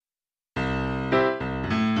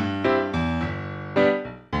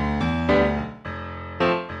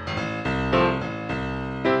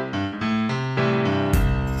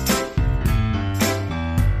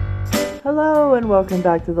and welcome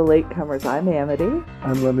back to The Latecomers. I'm Amity.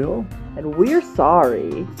 I'm Lemuel. And we're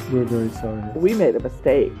sorry. We're very sorry. We made a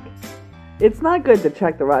mistake. It's not good to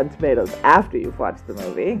check the Rotten Tomatoes after you've watched the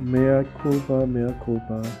movie. Mea culpa,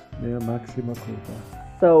 mea maxima culpa.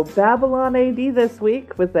 So, Babylon AD this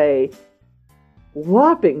week with a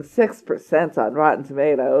whopping 6% on Rotten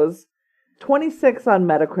Tomatoes, 26 on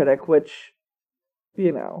Metacritic, which,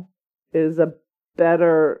 you know, is a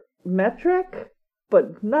better metric,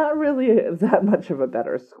 but not really that much of a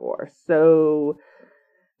better score. So,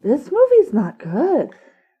 this movie's not good.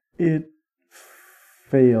 It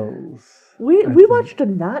fails. We watched a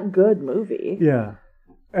not good movie. Yeah.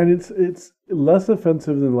 And it's less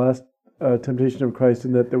offensive than the last Temptation of Christ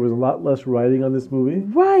in that there was a lot less writing on this movie.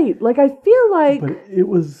 Right. Like, I feel like... But it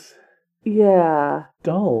was... Yeah.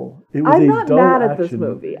 Dull. It was I'm a not dull mad at action this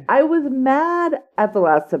movie. I was mad at The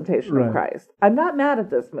Last Temptation of Christ. I'm not mad at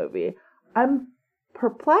this movie. I'm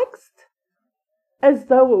perplexed as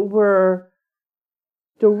though it were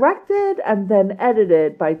directed and then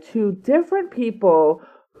edited by two different people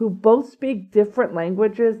who both speak different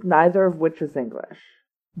languages, neither of which is English.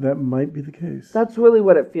 That might be the case. That's really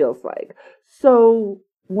what it feels like. So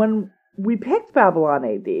when we picked Babylon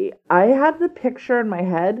AD, I had the picture in my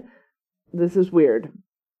head. This is weird.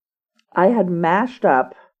 I had mashed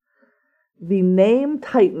up the name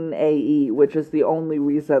Titan AE, which is the only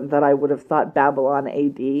reason that I would have thought Babylon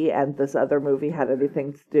AD and this other movie had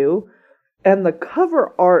anything to do, and the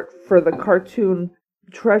cover art for the cartoon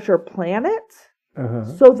Treasure Planet.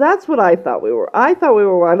 So that's what I thought we were. I thought we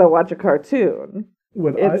were going to watch a cartoon.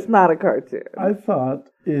 It's not a cartoon. I thought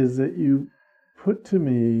is that you put to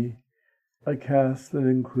me a cast that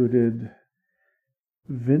included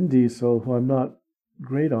Vin Diesel, who I'm not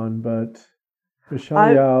great on, but Michelle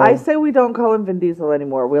Yeoh. I say we don't call him Vin Diesel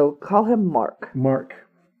anymore. We'll call him Mark. Mark.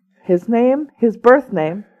 His birth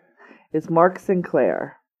name, is Mark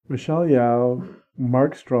Sinclair. Michelle Yeoh,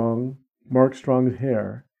 Mark Strong's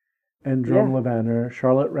hair, and Jerome LeBanner,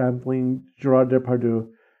 Charlotte Rampling, Gerard Depardieu.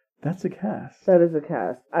 That's a cast. That is a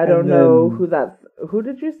cast. I don't know who that's... Who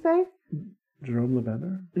did you say? Jerome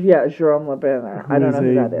LeBanner? Yeah, Jerome LeBanner. I don't know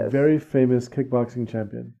who that is. Very famous kickboxing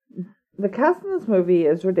champion. The cast in this movie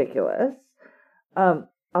is ridiculous.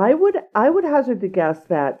 I would hazard to guess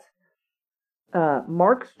that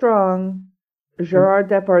Mark Strong, Gerard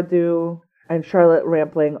Depardieu, and Charlotte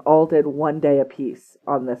Rampling all did one day apiece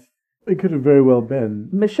on this. It could have very well been.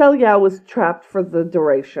 Michelle Yeoh was trapped for the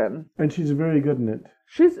duration. And she's very good in it.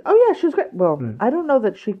 She's great. Well, right. I don't know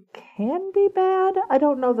that she can be bad. I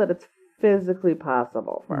don't know that it's physically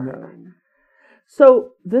possible for her. So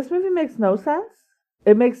this movie makes no sense.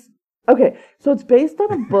 Okay, so it's based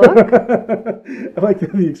on a book. I like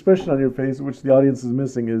the expression on your face, which the audience is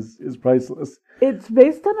missing, is priceless. It's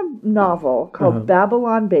based on a novel called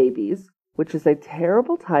Babylon Babies, which is a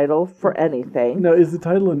terrible title for anything. Now, is the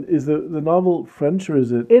title is the novel French or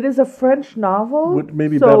is it? It is a French novel.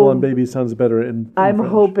 Maybe Babylon Babies sounds better in I'm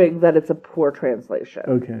French. Hoping that it's a poor translation.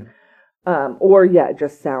 Okay. It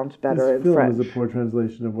just sounds better in French. This film is a poor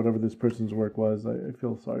translation of whatever this person's work was. I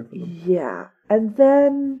feel sorry for them. Yeah, and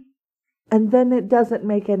then it doesn't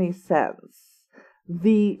make any sense.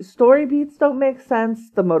 The story beats don't make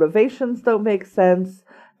sense. The motivations don't make sense.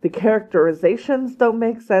 The characterizations don't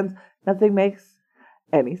make sense. Nothing makes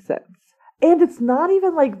any sense. And it's not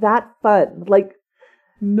even like that fun. Like,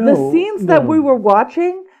 the scenes that we were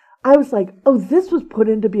watching, I was like, oh, this was put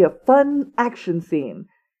in to be a fun action scene.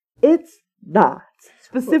 It's not.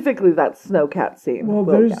 Specifically that snowcat scene. Well,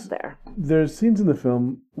 there's scenes in the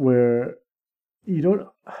film where you don't...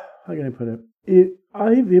 How can I put it?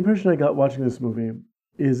 The impression I got watching this movie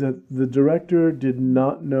is that the director did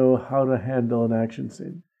not know how to handle an action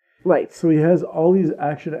scene. Right. So he has all these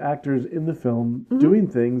action actors in the film doing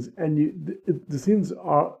things, and the scenes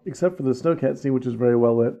are, except for the snowcat scene, which is very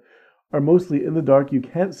well lit, are mostly in the dark. You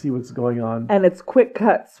can't see what's going on. And it's quick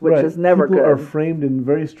cuts, which is never good. People are framed in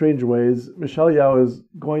very strange ways. Michelle Yeoh is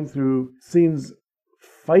going through scenes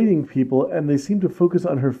fighting people, and they seem to focus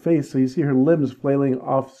on her face, so you see her limbs flailing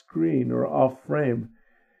off screen or off frame.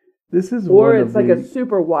 This is it's like a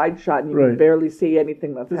super wide shot, and you can barely see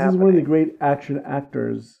anything that's happening. This is one of the great action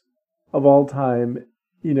actors of all time,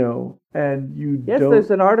 and you Yes,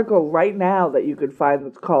 there's an article right now that you could find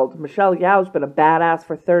that's called Michelle Yeoh's been a badass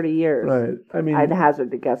for 30 years. Right. I mean, I'd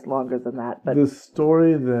hazard to guess longer than that. But the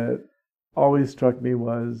story that always struck me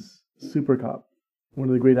was Super Cop, one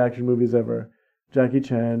of the great action movies ever. Jackie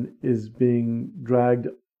Chan is being dragged,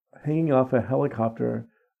 hanging off a helicopter,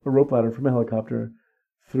 a rope ladder from a helicopter,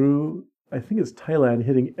 through, I think it's Thailand,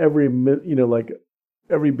 hitting every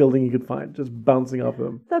building he could find, just bouncing off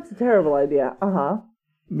them. That's a terrible idea.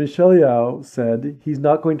 Michelle Yeoh said, he's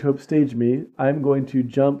not going to upstage me. I'm going to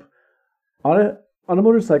jump on a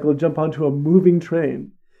motorcycle, jump onto a moving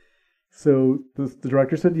train. So the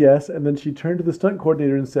director said yes, and then she turned to the stunt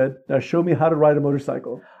coordinator and said, now show me how to ride a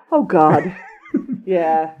motorcycle. Oh, God.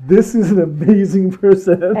 Yeah. This is an amazing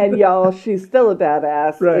person. And y'all, she's still a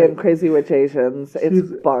badass Right. in Crazy Rich Asians. It's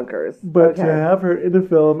She's- bonkers. But Okay. to have her in a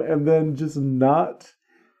film and then just not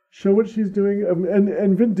show what she's doing,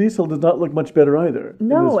 and Vin Diesel does not look much better either. in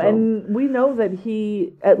No, this film. and we know that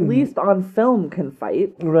he, at least on film, can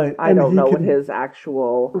fight. Right. I and don't he know what can- his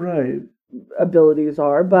actual Right. abilities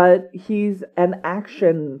are, but he's an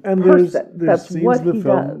action And person. there's That's scenes what in the he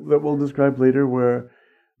film does. that we'll describe later where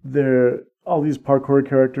there all these parkour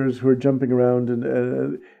characters who are jumping around,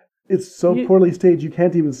 and it's so You- poorly staged you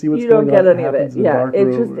can't even see what's You going don't on. get any of happens it. in a Yeah, dark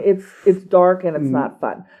it's room. just it's dark and it's not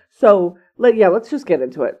fun. So let's just get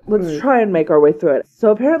into it. Let's Right. try and make our way through it. So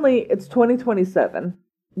apparently it's 2027,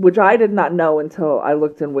 which I did not know until I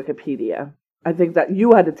looked in Wikipedia. I think that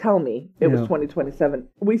you had to tell me it was Yeah. 2027.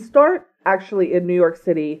 We start actually in New York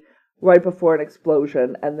City right before an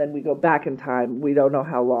explosion, and then we go back in time. We don't know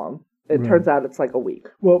how long. It Right. turns out it's like a week.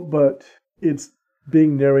 Well, but it's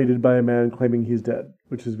being narrated by a man claiming he's dead,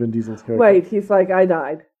 which is Vin Diesel's character. Right, he's like, I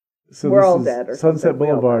died. So we're this all is dead or Sunset something. We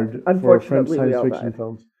all Boulevard died. for French Unfortunately, we science all fiction died.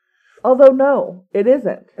 films. Although no, it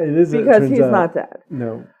isn't. It is Because he's not dead.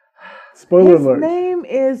 No. Spoiler His alert. name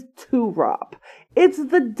is Turop. It's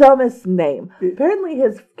the dumbest name. Apparently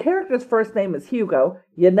his character's first name is Hugo.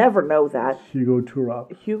 You never know that. Hugo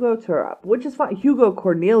Turop. Hugo Turop, which is fine. Hugo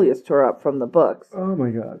Cornelius Turop from the books. Oh my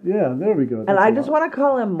god. Yeah, there we go. And That's I a just lot. want to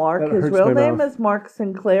call him Mark. That His hurts real my name mouth. is Mark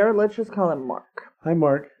Sinclair. Let's just call him Mark. Hi,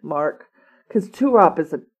 Mark. Mark. Because Turop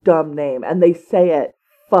is a dumb name, and they say it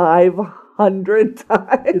 500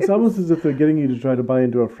 times. It's almost as if they're getting you to try to buy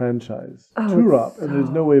into a franchise. Oh, Turop, it's and there's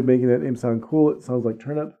no way of making that name sound cool. It sounds like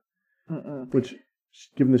turnip, Mm-mm. which,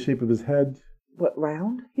 given the shape of his head, What,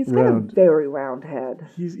 round? He's Round. got a very round head.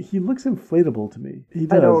 he looks inflatable to me. He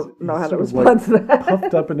does. I don't know He's how to sort of respond to that.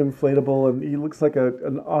 puffed up and inflatable, and he looks like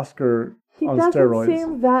an Oscar He on doesn't steroids.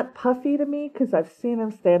 seem that puffy to me because I've seen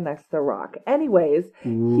him stand next to Rock. Anyways,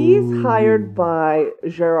 he's hired by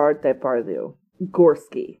Gerard Depardieu,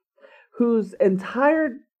 Gorski, whose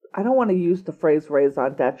entire, I don't want to use the phrase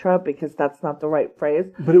raison d'etre because that's not the right phrase.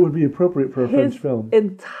 But it would be appropriate for a French His film.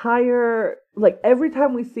 entire, like every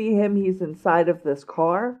time we see him, he's inside of this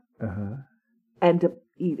car Uh-huh. and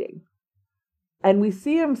eating. And we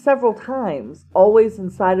see him several times, always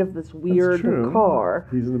inside of this weird true. car.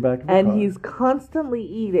 He's in the back of the And car. he's constantly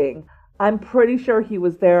eating. I'm pretty sure he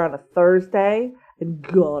was there on a Thursday and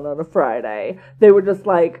gone on a Friday. They were just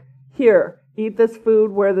like, here, eat this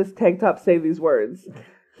food, wear this tank top, say these words.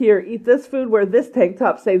 Here, eat this food, wear this tank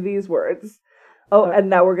top, say these words. Oh, and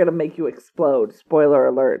now we're going to make you explode. Spoiler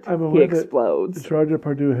alert. I'm He aware that explodes. Gerard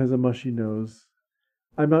Depardieu has a mushy nose.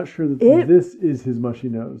 I'm not sure that It- this is his mushy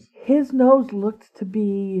nose. His nose looked to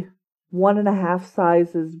be 1.5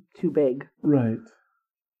 sizes too big. Right.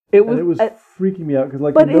 It was, And it was freaking me out because,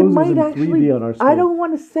 like, but the it nose was might in actually. 3D on our screen. I don't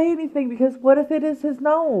want to say anything because what if it is his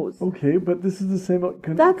nose? Okay, but this is the same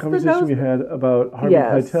That's the conversation nose- we had about Harvey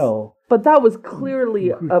Yes. Keitel, But that was clearly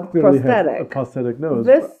who a clearly had prosthetic. a prosthetic nose.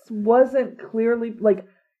 This wasn't clearly like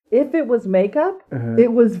if it was makeup, Uh-huh.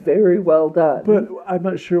 it was very well done. But I'm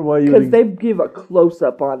not sure why you because would. they give a close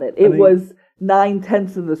up on it. It think- was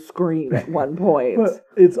 9/10 of the screen at one point. But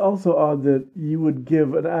it's also odd that you would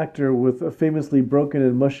give an actor with a famously broken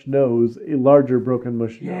and mushed nose a larger broken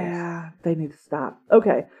mushed nose. Yeah, they need to stop.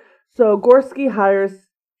 Okay, so Gorski hires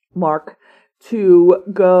Mark to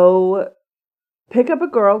go pick up a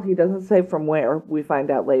girl. He doesn't say from where. We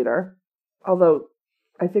find out later. Although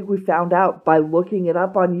I think we found out by looking it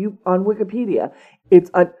up on Wikipedia.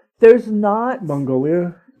 There's not.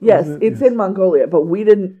 Mongolia? Yes, Isn't it? it's Yes. in Mongolia, but we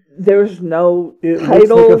didn't. There's no It looks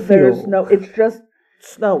title. like a There's field. no. It's just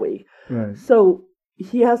snowy. Right. So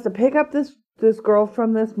he has to pick up this girl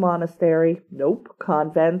from this monastery,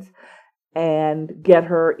 convent, and get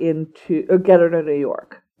her to New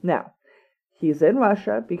York. Now, he's in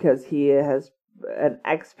Russia because he has an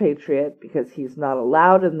expatriate because he's not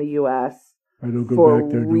allowed in the U.S. I don't go for back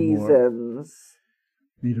there no more. reasons.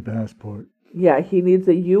 Need a passport. Yeah, he needs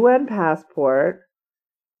a UN passport,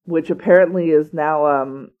 which apparently is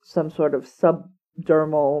now some sort of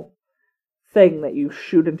subdermal thing that you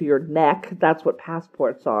shoot into your neck. That's what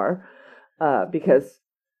passports are, because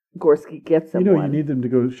Gorski gets him You know, one. you need them to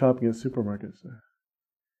go shopping at supermarkets.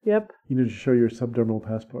 Yep, You need to show your subdermal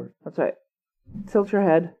passport. that's right. Tilt your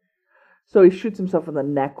head. So he shoots himself in the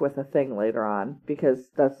neck with a thing later on, because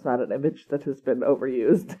that's not an image that has been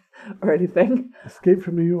overused or anything. Escape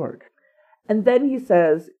from New York. And then he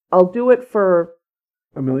says, I'll do it for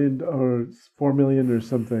 $1 million or $4 million or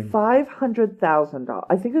something. $500,000.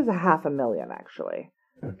 I think it was $500,000 actually.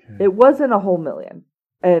 Okay. It wasn't a whole million.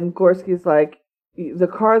 And Gorski's like,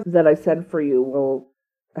 the car that I send for you will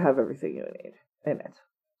have everything you need in it.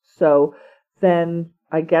 So then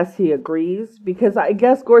I guess he agrees, because I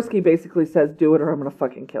guess Gorski basically says, do it or I'm going to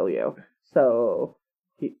fucking kill you. So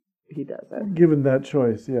he does it. Given that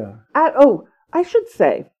choice, yeah. I should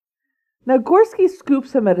say, now Gorski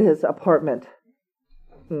scoops him at his apartment,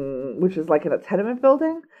 which is like in a tenement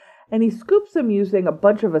building, and he scoops him using a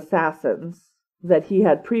bunch of assassins that he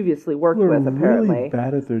had previously worked with, apparently. Really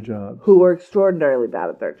bad at their jobs. Who were extraordinarily bad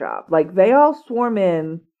at their job. Like, they all swarm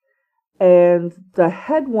in, and the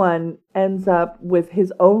head one ends up with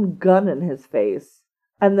his own gun in his face.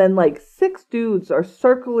 And then, like, 6 dudes are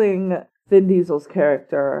circling Vin Diesel's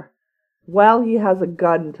character while he has a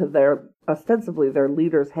gun to ostensibly their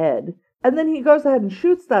leader's head. And then he goes ahead and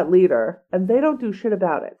shoots that leader, and they don't do shit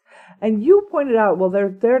about it. And you pointed out, well, they're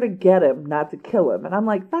there to get him, not to kill him. And I'm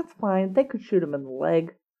like, that's fine. They could shoot him in the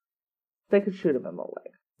leg.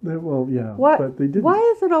 Well, yeah, but they didn't. Why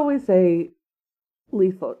is it always a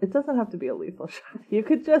lethal? It doesn't have to be a lethal shot. You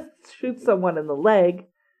could just shoot someone in the leg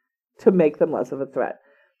to make them less of a threat.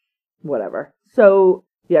 Whatever. So,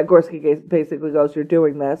 yeah, Gorski basically goes, you're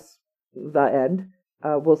doing this. The end.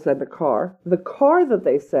 We'll send a car. The car that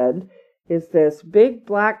they send is this big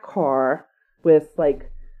black car with,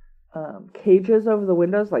 like, cages over the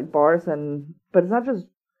windows, like bars, but it's not just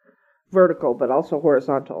vertical, but also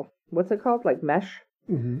horizontal. What's it called? Like mesh?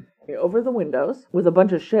 Mm-hmm. Over the windows with a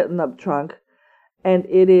bunch of shit in the trunk. And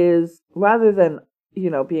it is, rather than,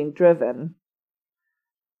 being driven,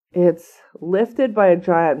 it's lifted by a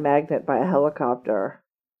giant magnet by a helicopter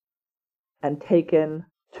and taken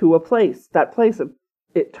to a place. That place,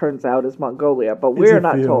 it turns out, is Mongolia, but we're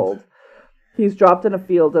not told. He's dropped in a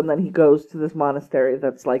field, and then he goes to this monastery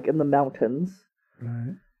that's, like, in the mountains.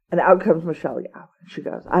 Right. And out comes Michelle Yeoh. She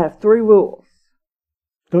goes, I have 3 rules.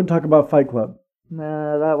 Don't talk about Fight Club.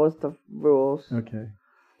 Nah, that was the rules. Okay.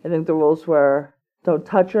 I think the rules were, don't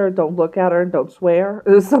touch her, don't look at her, and don't swear.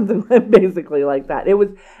 It was something basically like that. It was,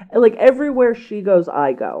 like, everywhere she goes,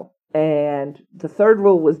 I go. And the 3rd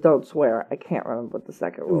rule was don't swear. I can't remember what the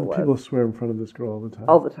 2nd rule was. People swear in front of this girl all the time.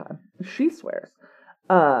 All the time. She swears.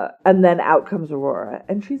 And then out comes Aurora,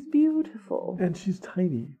 and she's beautiful. And she's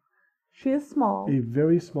tiny. She is small. A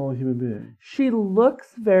very small human being. She looks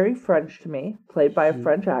very French to me, played by a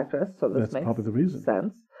French actress, so this makes probably the reason.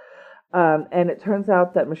 Sense. And it turns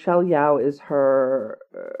out that Michelle Yeoh is her,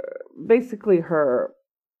 basically her,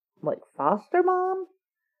 like, foster mom?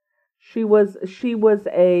 She was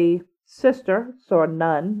a sister, so a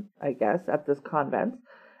nun, I guess, at this convent,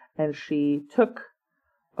 and she took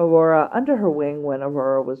Aurora under her wing when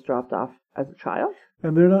Aurora was dropped off as a child.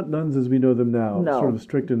 And they're not nuns as we know them now, No. sort of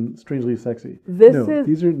strict and strangely sexy.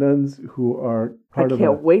 These are nuns who are part of I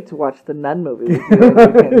can't wait to watch the nun movie with you,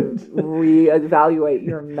 and you can reevaluate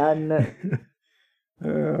your nun.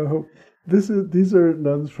 These are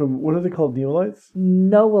nuns from, what are they called, Neolites?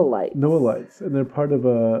 Noahlites. And they're part of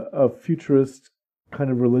a futurist kind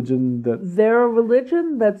of religion that... They're a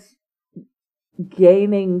religion that's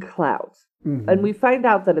gaining clout. Mm-hmm. And we find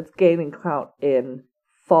out that it's gaining clout in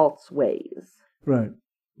false ways. Right.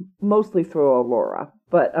 Mostly through Aurora.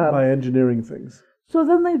 But by engineering things. So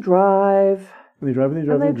then they drive. And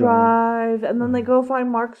they drive. And then they go find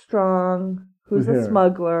Mark Strong, who's a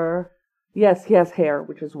smuggler. Yes, he has hair,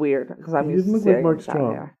 which is weird, because I'm used to seeing him without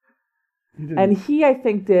hair. And he, I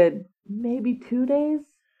think, did maybe 2 days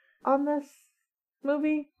on this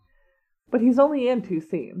movie. But he's only in 2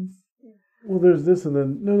 scenes. Well, there's this, and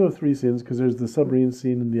then 3 scenes, because there's the submarine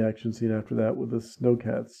scene and the action scene after that with the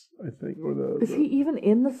snowcats, I think, Is he even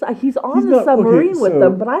in the? He's on the submarine with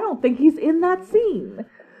them, but I don't think he's in that scene.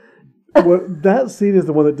 That scene is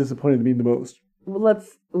the one that disappointed me the most. Well,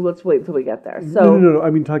 let's wait until we get there. So no. I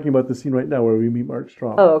mean, talking about the scene right now where we meet Mark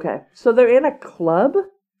Strong. Oh, okay. So they're in a club.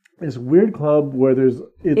 This weird club where it's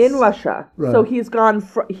in Russia. Right. So he's gone.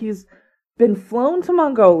 He's been flown to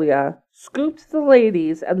Mongolia, scooped the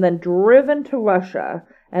ladies, and then driven to Russia.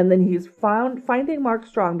 And then he's finding Mark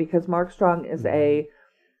Strong, because Mark Strong is a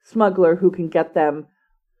smuggler who can get them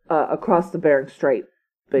across the Bering Strait,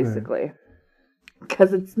 basically.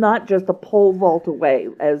 Because it's not just a pole vault away,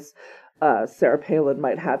 as Sarah Palin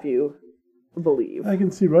might have you believe. I can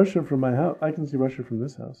see Russia from my house. I can see Russia from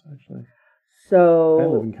this house, actually. So, I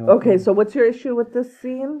live in California. Okay, so what's your issue with this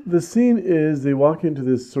scene? The scene is they walk into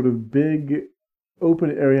this sort of big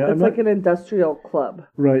open area. It's like an industrial club.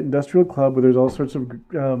 Right, industrial club where there's all sorts of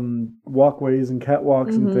walkways and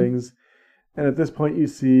catwalks and things. And at this point you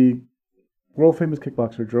see world famous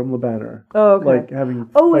kickboxer Jerome LeBanner. Oh, okay. Like having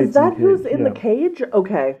Oh, fights is that in the who's cage. in the cage?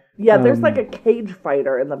 Okay. Yeah, there's like a cage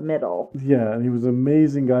fighter in the middle. Yeah, and he was an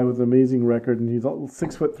amazing guy with an amazing record, and he's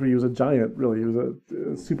 6'3". He was a giant, really. He was a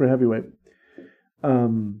super heavyweight. But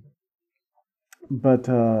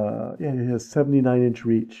yeah, he has 79-inch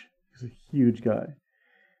reach. He's a huge guy.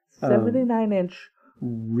 79-inch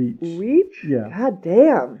reach. Reach? Yeah. God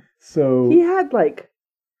damn. So he had like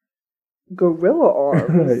gorilla arms.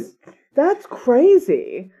 Right. That's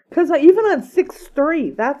crazy. Because even on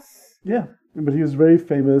 6'3", that's... Yeah. But he was very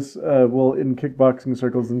famous, in kickboxing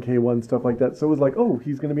circles and K1, stuff like that. So it was like, oh,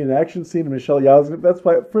 he's going to be in an action scene, and Michelle Yeoh's. That's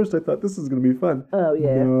why at first I thought this is going to be fun. Oh,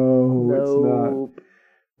 yeah. No, it's not.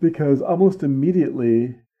 Because almost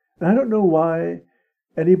immediately, and I don't know why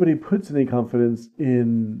anybody puts any confidence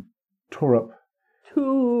in Torup.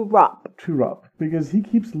 Turop. Because he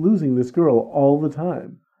keeps losing this girl all the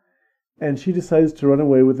time. And she decides to run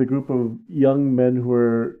away with a group of young men who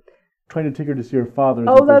are trying to take her to see her father.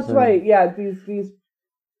 Oh, that's right. Yeah, these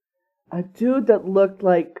a dude that looked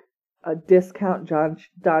like a discount Don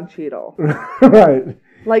Cheadle. Right.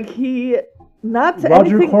 Like he not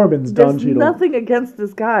Roger anything, Corman's Don Cheadle. There's nothing against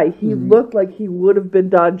this guy. He looked like he would have been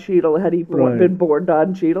Don Cheadle had he been born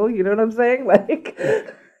Don Cheadle. You know what I'm saying? Like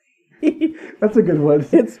that's a good one.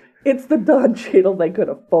 It's the Don Cheadle they could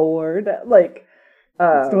afford. Like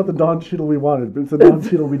it's not the Don Cheadle we wanted, but it's the Don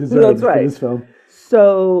Cheadle we deserved for this film.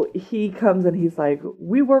 So he comes and he's like,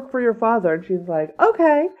 "We work for your father," and she's like,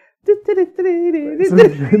 "Okay." So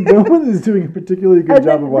no one is doing a particularly good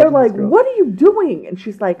job of watching. They're like, this girl. "What are you doing?" And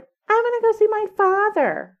she's like, "I'm gonna go see my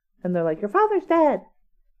father." And they're like, "Your father's dead."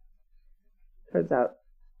 Turns out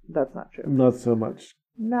that's not true. Not so much.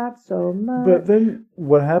 Not so much. But then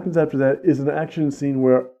what happens after that is an action scene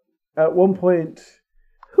where at one point...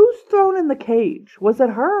 Who's thrown in the cage? Was it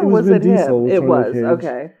her or was it him? It was.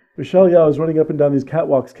 Okay. Michelle Yeoh is running up and down these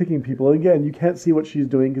catwalks kicking people. And again, you can't see what she's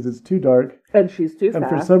doing because it's too dark. And she's too fast. And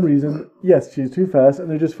for some reason, yes, she's too fast. And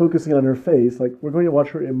they're just focusing on her face. Like, we're going to watch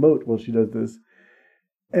her emote while she does this.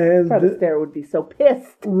 And Fred Astaire would be so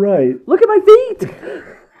pissed. Right. Look at my feet!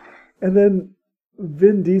 And then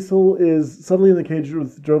Vin Diesel is suddenly in the cage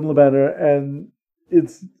with Jerome LeBanner, and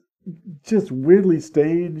it's just weirdly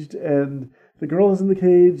staged, and the girl is in the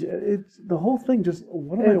cage. It's the whole thing. Just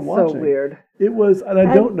what am I watching? It's so weird. It was, and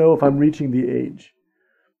I don't know if I'm reaching the age.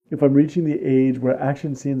 If I'm reaching the age where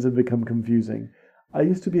action scenes have become confusing. I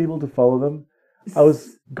used to be able to follow them.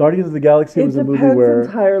 Guardians of the Galaxy was a movie where... It depends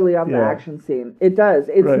entirely on the action scene. It does.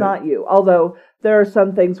 It's not you. Although there are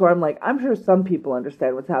some things where I'm like, I'm sure some people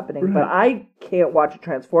understand what's happening, but I can't watch a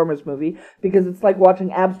Transformers movie because it's like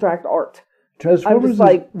watching abstract art. Transformers I'm just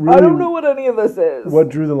like, really, I don't know what any of this is. What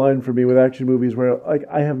drew the line for me with action movies where like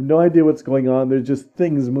I have no idea what's going on. There's just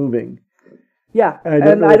things moving. Yeah,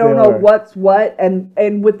 and I don't know what's what,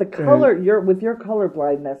 and with the color, with your color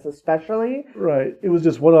blindness especially. Right, it was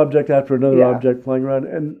just one object after another object flying around,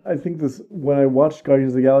 and I think when I watched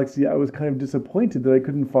Guardians of the Galaxy, I was kind of disappointed that I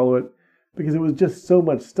couldn't follow it because it was just so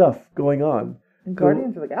much stuff going on. And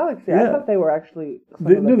Guardians of the Galaxy, I thought they were actually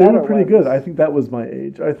they were pretty good. I think that was my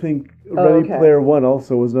age. I think Ready Player One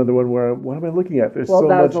also was another one where what am I looking at? There's so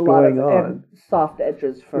much going on. And soft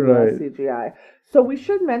edges from the CGI. So we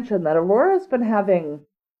should mention that Aurora's been having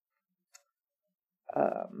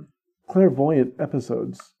clairvoyant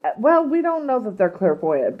episodes. Well, we don't know that they're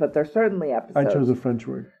clairvoyant, but they're certainly episodes. I chose a French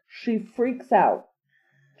word. She freaks out.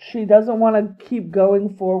 She doesn't want to keep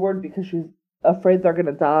going forward because she's afraid they're going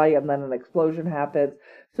to die and then an explosion happens.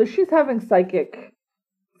 So she's having psychic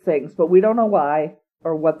things, but we don't know why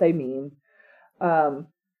or what they mean.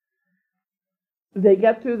 They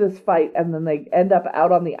get through this fight and then they end up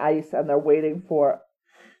out on the ice and they're waiting for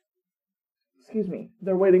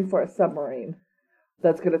a submarine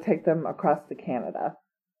that's going to take them across to Canada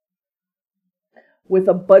with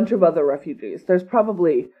a bunch of other refugees. There's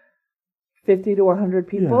probably 50 to 100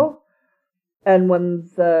 people. Yeah. And when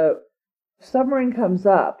the submarine comes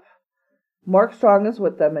up, Mark Strong is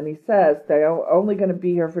with them and he says they're only going to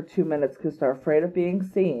be here for 2 minutes because they're afraid of being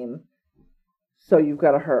seen. So you've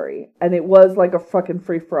got to hurry. And it was like a fucking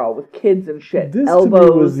free-for-all with kids and shit. This to me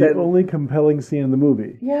was the only compelling scene in the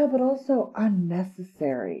movie. Yeah, but also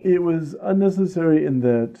unnecessary. It was unnecessary in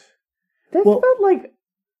that... This felt like...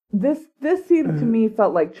 This scene to me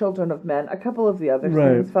felt like Children of Men. A couple of the other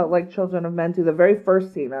scenes felt like Children of Men too. The very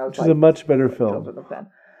first scene, I was which is a much better film. Children of Men.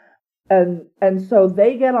 And so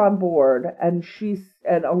they get on board, and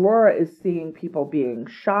Aurora is seeing people being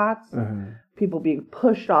shot, people being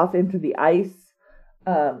pushed off into the ice,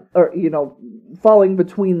 or falling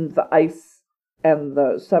between the ice and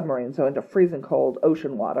the submarine, so into freezing cold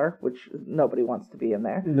ocean water, which nobody wants to be in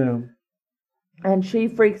there. No. And she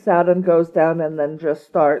freaks out and goes down and then just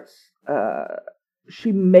starts,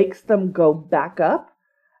 she makes them go back up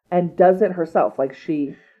and does it herself. Like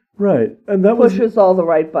she Right. And that was pushes all the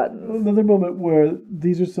right buttons. another moment where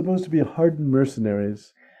these are supposed to be hardened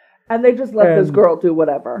mercenaries. And they just let this And girl do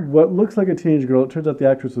whatever. What looks like a teenage girl, it turns out the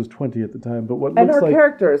actress was 20 at the time, but what And looks her like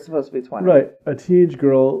character is supposed to be 20. right, a teenage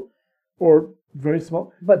girl or very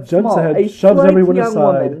small, But jumps small, ahead, a shoves slight everyone young aside,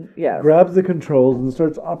 woman, yes. grabs the controls and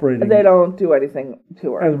starts operating. They don't do anything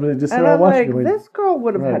to her. And they just sit And around I'm watching like, going, this girl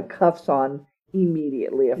would have right. had cuffs on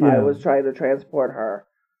immediately if I Yeah. was trying to transport her.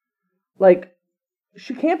 Like,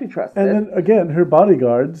 she can't be trusted. And then again, her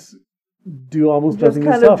bodyguards do almost just nothing to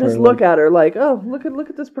kind stop of just her. look at her like, oh, look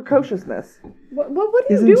at this precociousness. What are you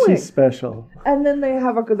Isn't doing? she special? And then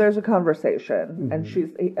there's a conversation, and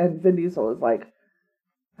Vin Diesel is like,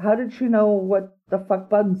 how did she know what the fuck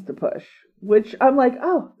buttons to push? Which I'm like,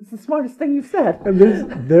 oh, it's the smartest thing you've said. And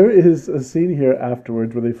there is a scene here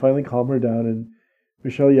afterwards where they finally calm her down, and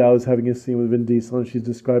Michelle Yeoh is having a scene with Vin Diesel, and she's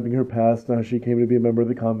describing her past and how she came to be a member of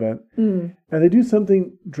the convent. And they do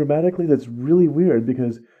something dramatically that's really weird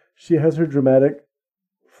because she has her dramatic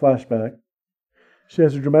flashback.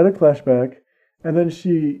 And then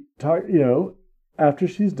after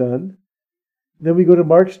she's done, then we go to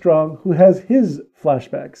Mark Strong, who has his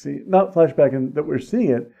flashback scene. Not flashback in that we're seeing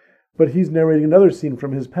it, but he's narrating another scene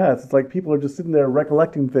from his past. It's like people are just sitting there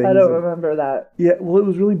recollecting things. I don't remember that. Yeah, well, it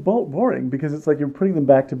was really boring because it's like you're putting them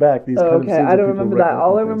back to back. These kind of scenes I of don't people remember that.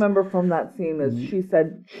 All I recollecting things. remember from that scene is she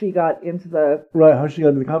said she got into the Right, how she got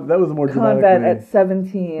into the convent. That was the more dramatic convent way. at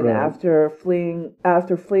 17 Right. after fleeing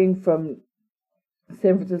from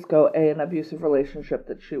San Francisco, an abusive relationship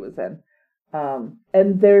that she was in.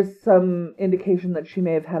 And there's some indication that she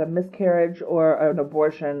may have had a miscarriage or an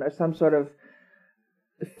abortion or some sort of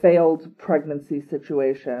failed pregnancy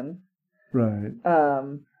situation. Right.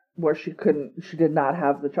 Where she did not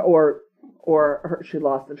have the child, she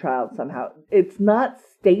lost the child somehow. It's not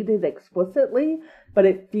stated explicitly, but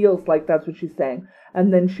it feels like that's what she's saying.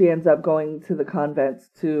 And then she ends up going to the convents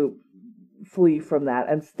to flee from that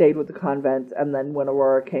and stayed with the convent. And then when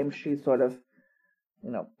Aurora came, she sort of,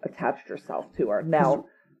 attached herself to her. Now,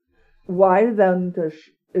 why then does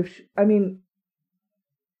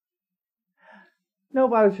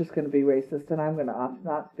no, I was just going to be racist, and I'm going to opt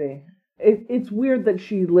not to be. It's weird that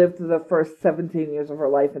she lived the first 17 years of her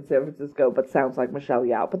life in San Francisco, but sounds like Michelle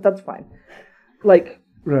Yeoh, but that's fine. Like,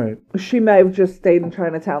 right. She may have just stayed in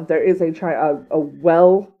Chinatown. There is a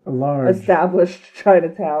large established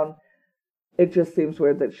Chinatown. It just seems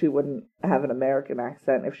weird that she wouldn't have an American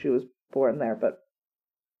accent if she was born there, but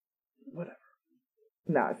whatever.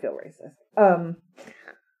 No, I feel racist.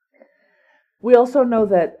 We also know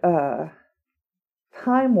that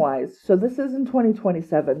time-wise, so this is in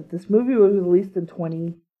 2027. This movie was released in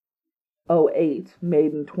 2008,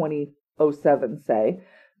 made in 2007, say.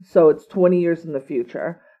 So it's 20 years in the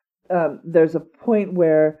future. There's a point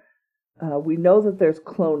where we know that there's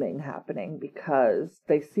cloning happening because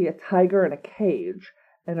they see a tiger in a cage,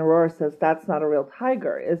 and Aurora says, that's not a real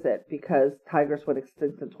tiger, is it? Because tigers went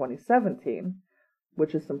extinct in 2017,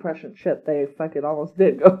 which is some prescient shit. They fucking almost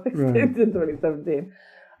did go extinct in 2017.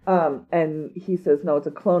 And he says, no, it's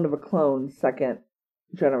a clone of a clone, second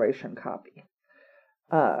generation copy.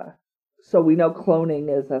 So we know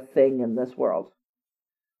cloning is a thing in this world,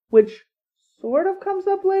 which sort of comes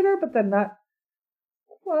up later, but then not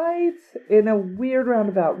quite, in a weird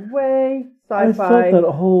roundabout way. Sci-fi. I thought that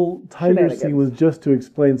whole tiger shenanigans. scene was just to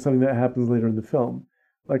explain something that happens later in the film.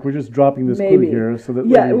 Like we're just dropping this Maybe. clue here so that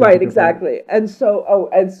yeah, later you right, can exactly. And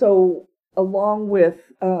so along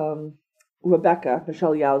with Rebecca,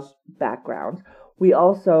 Michelle Yeoh's background, we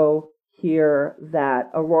also hear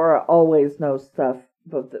that Aurora always knows stuff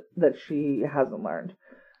that she hasn't learned.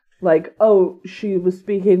 Like, she was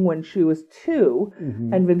speaking when she was 2,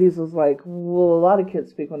 and Vin Diesel's like, well, a lot of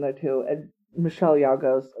kids speak when they're 2, and Michelle Yeoh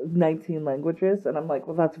goes, 19 languages, and I'm like,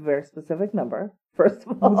 well, that's a very specific number, first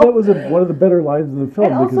of all. Well, that was one of the better lines in the film.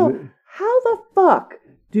 And also, how the fuck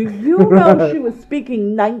do you know she was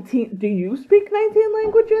speaking 19? Do you speak 19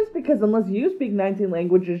 languages? Because unless you speak 19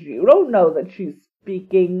 languages, you don't know that she's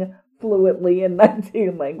speaking fluently in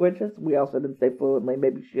 19 languages. We also didn't say fluently.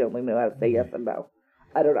 Maybe she only knew how to say yes and no.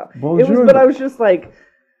 I don't know. Bonjour. But I was just like,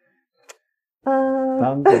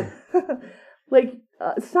 Danke. like,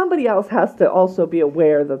 somebody else has to also be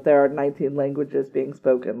aware that there are 19 languages being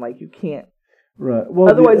spoken. Like, you can't. Right. Well,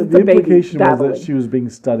 Otherwise, it's the a baby implication was babbling. that she was being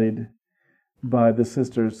studied by the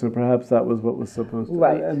sisters, so perhaps that was what was supposed to.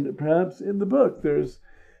 Right. And perhaps in the book there's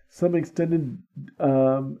some extended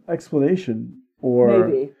explanation, or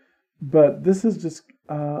Maybe. But this is just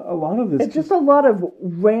A lot of this. It's just a lot of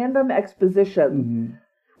random exposition. Mm-hmm.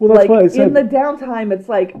 Well, that's why I said in the downtime, it's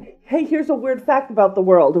like, hey, here's a weird fact about the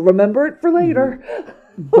world. Remember it for later. Mm-hmm.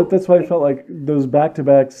 But that's why I felt like those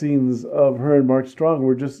back-to-back scenes of her and Mark Strong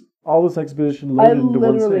were just all this exposition loaded into one scene.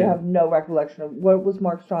 I literally have no recollection of what was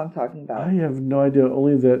Mark Strong talking about. I have no idea.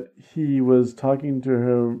 Only that he was talking to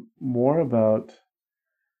her more about.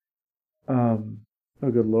 Oh,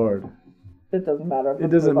 good Lord! It doesn't matter.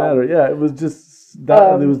 It doesn't matter. Yeah, it was just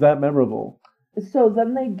that. It was that memorable. So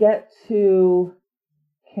then they get to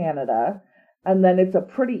Canada, and then it's a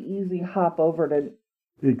pretty easy hop over to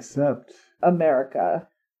except America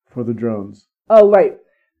for the drones. Oh, right.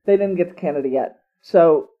 They didn't get to Canada yet.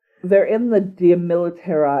 So they're in the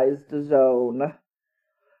demilitarized zone.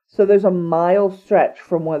 So there's a mile stretch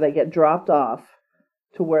from where they get dropped off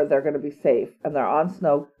to where they're going to be safe, and they're on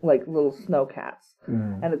snow, like little snow cats.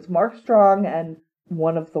 And it's Mark Strong and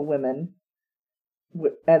one of the women,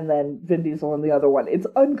 and then Vin Diesel and the other one. It's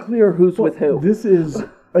unclear who's with who. This is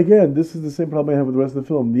the same problem I have with the rest of the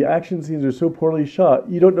film. The action scenes are so poorly shot,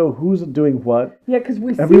 you don't know who's doing what. Yeah, because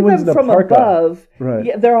we see them from above. Right.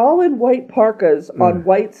 Yeah, they're all in white parkas on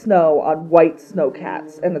white snow on white snow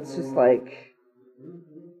cats, and it's just like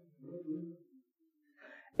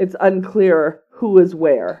it's unclear who is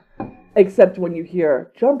where, except when you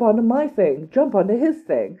hear "jump onto my thing, jump onto his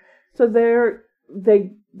thing." So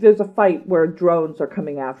there's a fight where drones are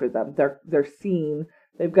coming after them. They're seen.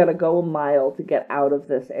 They've got to go a mile to get out of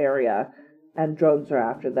this area, and drones are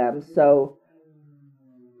after them. So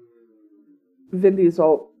Vin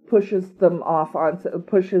Diesel pushes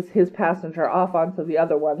his passenger off onto the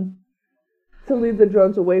other one to lead the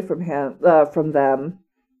drones away from them.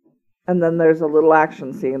 And then there's a little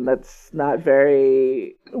action scene that's not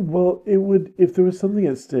very... Well, it would, if there was something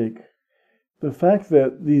at stake. The fact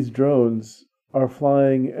that these drones are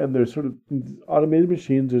flying and they're sort of automated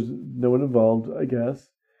machines, there's no one involved, I guess.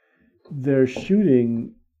 They're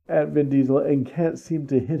shooting at Vin Diesel and can't seem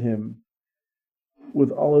to hit him with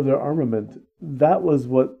all of their armament. That was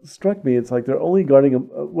what struck me. It's like they're only guarding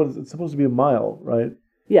what is it supposed to be, a mile, right?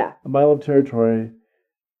 Yeah. A mile of territory.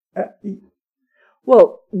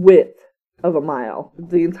 Well, width of a mile.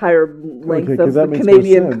 The entire length of the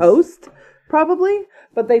Canadian coast, probably.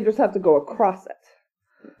 But they just have to go across it.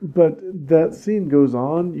 But that scene goes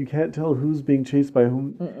on. You can't tell who's being chased by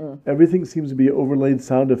whom. Everything seems to be overlaid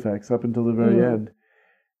sound effects up until the very end.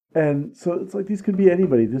 And so it's like these could be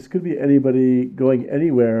anybody. This could be anybody going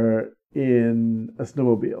anywhere in a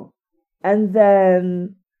snowmobile. And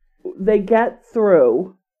then they get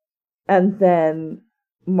through, and then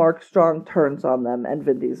Mark Strong turns on them, and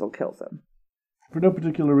Vin Diesel kills him. For no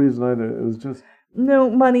particular reason either. It was just... No,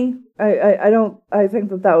 money. I think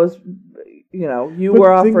that was... you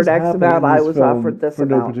were offered X amount, I was offered this amount.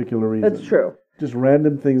 For no particular reason. That's true. Just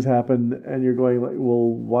random things happen, and you're going like, well,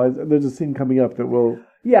 why? There's a scene coming up that will...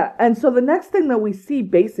 Yeah, and so the next thing that we see,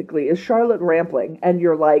 basically, is Charlotte Rampling, and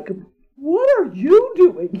you're like, what are you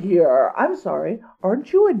doing here? I'm sorry,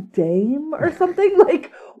 aren't you a dame or something?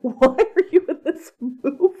 Like, why are you in this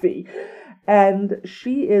movie? And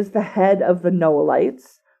she is the head of the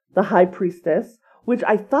Noelites, the high priestess, which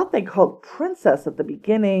I thought they called princess at the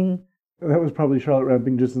beginning. That was probably Charlotte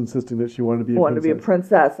Rampling just insisting that she wanted to be a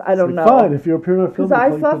princess. I don't know. Fine, if you're appearing on film, because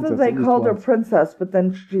I thought that they called her princess, but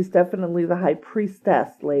then she's definitely the high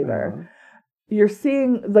priestess later. You're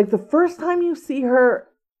seeing, like, the first time you see her,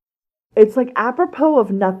 it's like apropos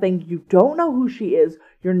of nothing. You don't know who she is.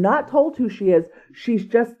 You're not told who she is. She's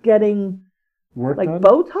just getting work like done?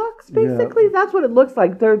 Botox, basically. Yeah. That's what it looks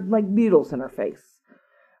like. They're like needles in her face.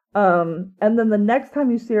 And then the next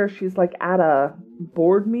time you see her, she's like at a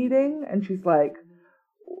board meeting, and she's like,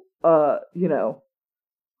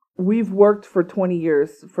 we've worked for 20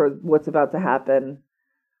 years for what's about to happen.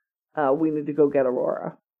 We need to go get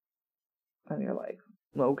Aurora. And you're like,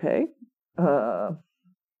 okay.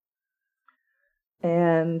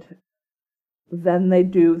 And then they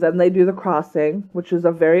do the crossing, which is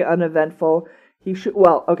a very uneventful. In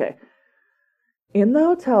the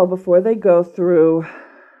hotel before they go through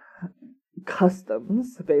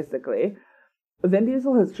customs, basically, Vin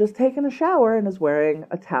Diesel has just taken a shower and is wearing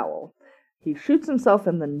a towel. He shoots himself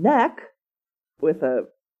in the neck with a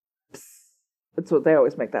psst. That's what they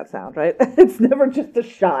always make that sound, right? It's never just a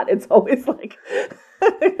shot. It's always like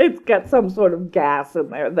it's got some sort of gas in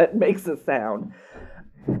there that makes a sound.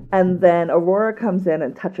 And then Aurora comes in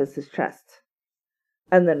and touches his chest.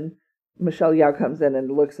 And then Michelle Yeoh comes in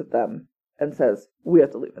and looks at them and says, we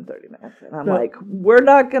have to leave in 30 minutes. And I'm like, we're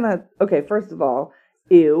not going to... Okay, first of all,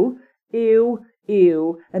 ew,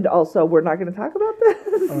 Ew. And also, we're not going to talk about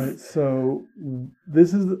this. All right, so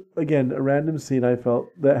this is again a random scene I felt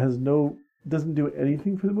that doesn't do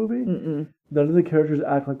anything for the movie. Mm-mm. None of the characters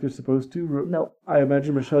act like they're supposed to. No. I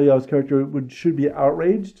imagine Michelle Yeoh's character should be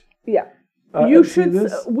outraged. Yeah.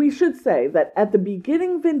 We should say that at the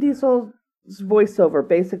beginning, Vin Diesel's voiceover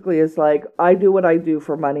basically is like, I do what I do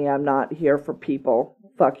for money. I'm not here for people.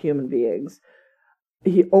 Fuck human beings.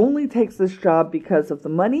 He only takes this job because of the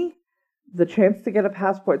money, the chance to get a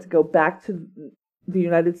passport to go back to the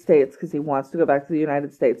United States because he wants to go back to the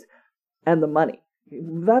United States, and the money.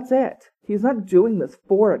 That's it. He's not doing this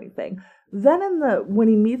for anything. Then when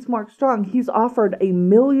he meets Mark Strong, he's offered $1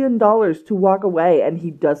 million to walk away, and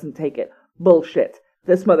he doesn't take it. Bullshit.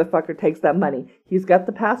 This motherfucker takes that money. He's got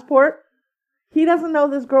the passport. He doesn't know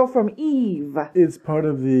this girl from Eve. It's part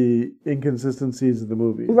of the inconsistencies of the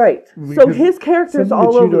movie. Right. So his character's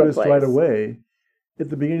all over the place. You noticed right away. At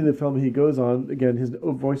the beginning of the film, he goes on, again, his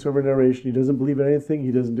voiceover narration. He doesn't believe in anything.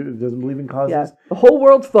 He doesn't believe in causes. Yeah. The whole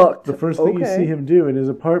world's fucked. The first thing you see him do in his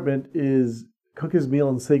apartment is cook his meal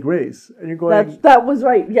and say grace. And you're going... That was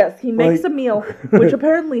right. Yes, he makes a meal, which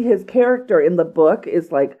apparently his character in the book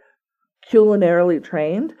is like culinarily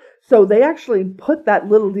trained. So they actually put that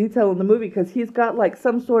little detail in the movie because he's got like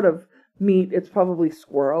some sort of meat. It's probably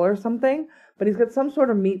squirrel or something. But he's got some sort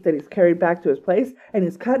of meat that he's carried back to his place, and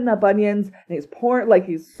he's cutting up onions, and he's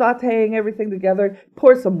he's sauteing everything together,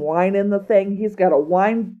 pours some wine in the thing. He's got a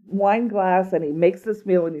wine glass, and he makes this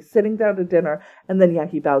meal, and he's sitting down to dinner, and then,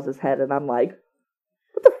 he bows his head, and I'm like,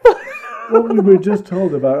 what the fuck? Well, we were just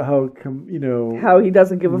told about how he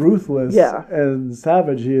doesn't give ruthless and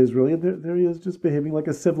savage he is, really. There he is just behaving like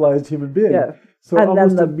a civilized human being. Yeah. So and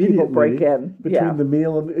almost then the immediately, people break in. Between the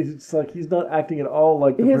meal and it's like he's not acting at all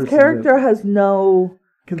like the his character has no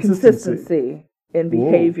consistency in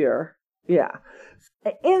behavior. Whoa. Yeah.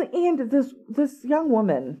 And this young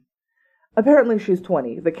woman, apparently she's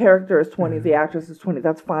 20. The character is 20, the actress is 20.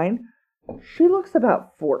 That's fine. She looks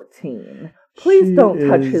about 14. Please don't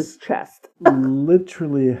touch his chest.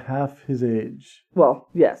 Literally half his age. Well,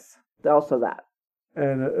 yes. Also that.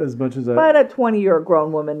 And as much as But at 20, you're a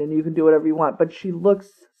grown woman and you can do whatever you want. But she looks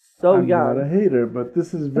I'm young. Not a hater, but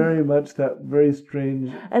this is very much that very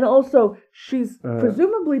strange... And also, she's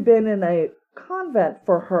presumably been in a convent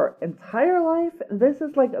for her entire life. This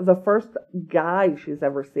is like the first guy she's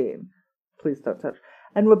ever seen. Please don't touch.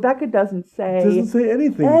 And Rebecca doesn't say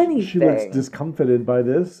anything. She looks discomfited by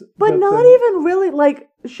this. But not even really, like,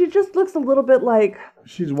 she just looks a little bit like...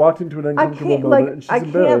 She's walked into an uncomfortable moment and she's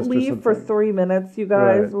embarrassed. I can't leave for 3 minutes, you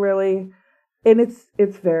guys, really. And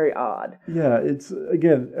it's very odd. Yeah, it's,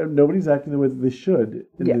 again, nobody's acting the way that they should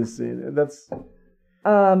in this scene. And that's...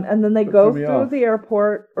 and then they go through the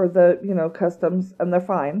airport or the, customs, and they're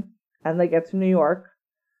fine. And they get to New York.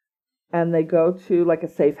 And they go to, like, a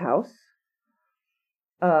safe house.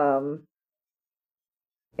 And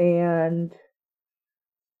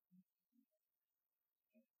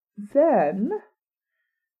then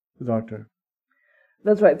the doctor.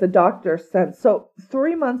 That's right. The doctor sent. So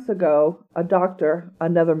 3 months ago, a doctor,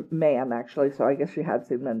 another man actually, so I guess she had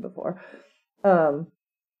seen men before,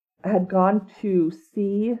 had gone to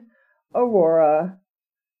see Aurora,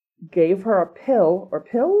 gave her a pill or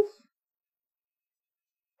pills.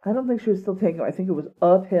 I don't think she was still taking it. I think it was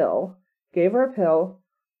a pill. Gave her a pill.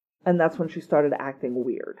 And that's when she started acting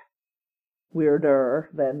weird.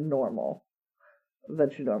 Weirder than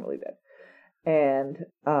she normally did. And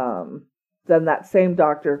then that same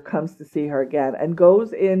doctor comes to see her again and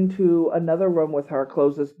goes into another room with her,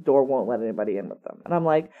 closes the door, won't let anybody in with them. And I'm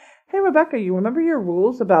like, hey, Rebecca, you remember your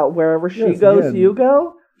rules about wherever she goes, again, you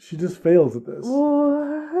go? She just fails at this.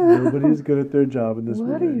 Nobody's good at their job in this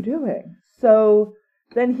movie. What are you doing? So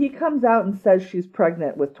then he comes out and says she's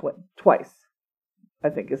pregnant with twice. I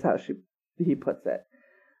think is how he puts it.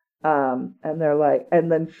 And they're like,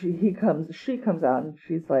 and then she comes out and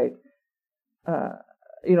she's like, and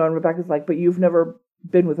Rebecca's like, but you've never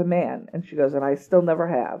been with a man. And she goes, and I still never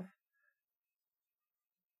have.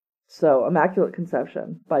 So immaculate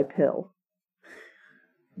conception by pill.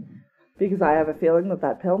 Because I have a feeling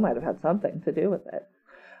that pill might have had something to do with it.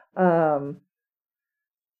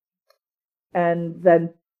 And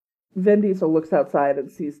then Vin Diesel looks outside and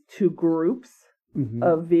sees two groups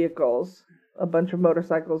of vehicles, a bunch of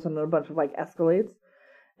motorcycles and a bunch of like Escalades,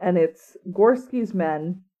 and it's Gorski's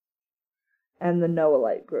men and the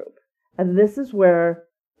Noahite group. And this is where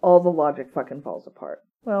all the logic fucking falls apart.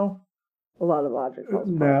 Well, a lot of logic falls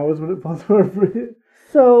apart. Now is when it falls apart for you.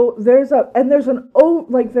 So there's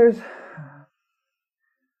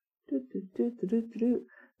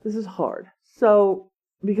this is hard. So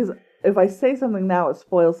because if I say something now, it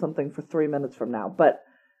spoils something for 3 minutes from now. But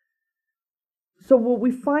so what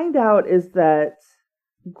we find out is that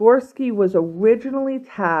Gorski was originally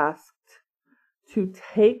tasked to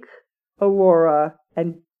take Aurora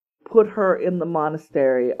and put her in the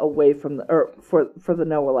monastery away from for the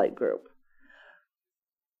Noahite group.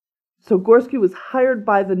 So Gorski was hired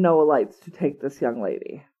by the Noahlites to take this young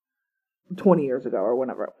lady 20 years ago or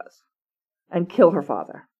whenever it was and kill her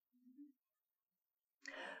father.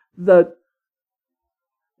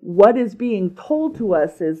 What is being told to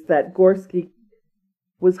us is that Gorski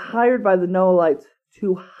was hired by the Noahlites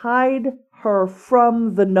to hide her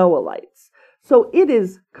from the Noahlites. So it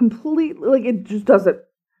is completely, like, it just doesn't,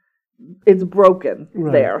 it's broken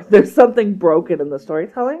there. There's something broken in the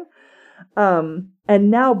storytelling.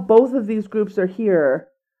 And now both of these groups are here.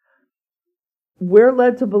 We're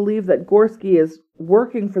led to believe that Gorski is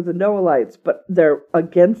working for the Noahlites, but they're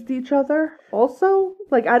against each other also.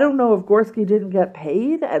 Like, I don't know if Gorski didn't get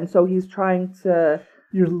paid, and so he's trying to...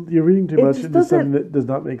 You're reading too much into something that does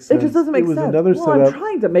not make sense. It just doesn't make sense. Another well, setup. I'm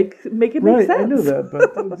trying to make it make sense. I know that,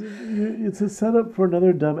 but it's a setup for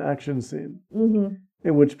another dumb action scene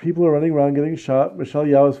in which people are running around getting shot. Michelle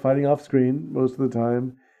Yeoh is fighting off screen most of the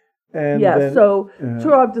time. And so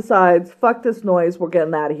Turab decides, fuck this noise, we're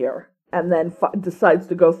getting out of here. And then decides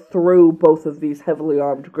to go through both of these heavily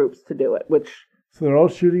armed groups to do it, which... So they're all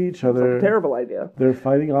shooting each other. It's a terrible idea. They're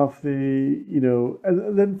fighting off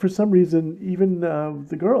and then for some reason, even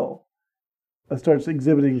the girl starts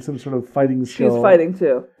exhibiting some sort of fighting skill. She's fighting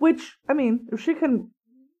too. Which, I mean, if she can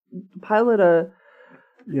pilot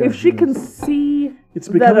if she can see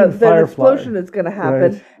that an explosion is going to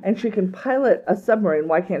happen, and she can pilot a submarine,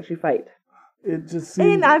 why can't she fight? It just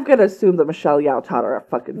seems... And I've got to assume that Michelle Yeoh taught her a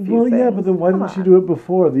fucking few things. Yeah, but then why didn't she do it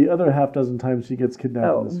before? The other half dozen times she gets kidnapped.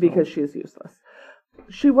 Oh, because she's useless.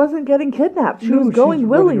 She wasn't getting kidnapped. She was going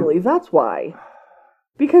willingly. That's why.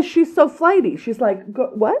 Because she's so flighty. She's like,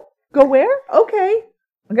 what? Go where? Okay.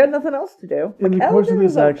 I got nothing else to do. In the course of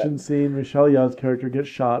this action scene, Michelle Yeoh's character gets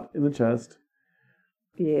shot in the chest.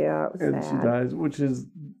 Yeah, it was and sad. She dies, which is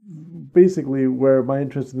basically where my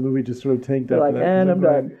interest in the movie just sort of tanked after that. And I'm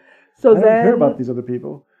done. So I don't care about these other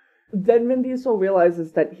people. Then Vin Diesel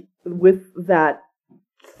realizes that with that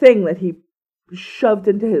thing that he shoved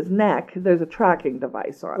into his neck, there's a tracking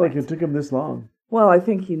device on it. Like, it took him this long. Well, I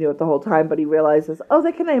think he knew it the whole time, but he realizes,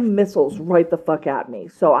 they can aim missiles right the fuck at me,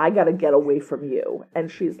 so I gotta get away from you. And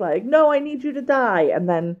she's like, no, I need you to die. And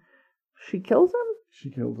then she kills him? She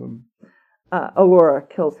kills him. Aurora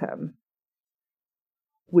kills him,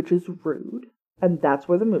 which is rude. And that's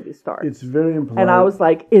where the movie starts. It's very impolite. And I was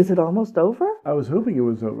like, is it almost over? I was hoping it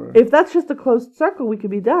was over. If that's just a closed circle, we could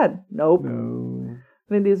be done. Nope. No.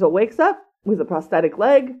 Vin Diesel wakes up with a prosthetic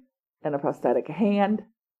leg and a prosthetic hand,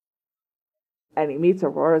 and he meets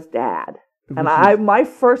Aurora's dad. My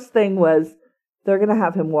first thing was, they're going to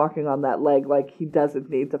have him walking on that leg like he doesn't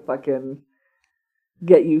need to fucking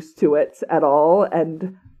get used to it at all.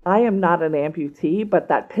 And I am not an amputee, but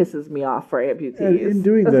that pisses me off for amputees. And in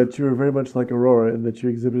doing that, you were very much like Aurora in that you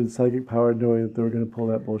exhibited psychic power knowing that they were going to pull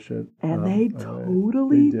that bullshit. And they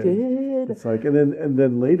totally did. It's like, and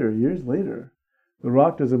then later, years later, The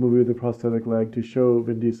Rock does a movie with a prosthetic leg to show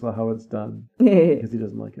Vin Diesel how it's done because he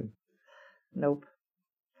doesn't like him. Nope.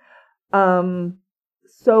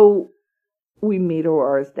 So we meet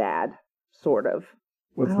Aurora's dad, sort of.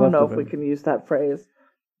 I don't know if we can use that phrase.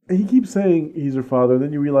 He keeps saying he's her father, and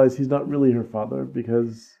then you realize he's not really her father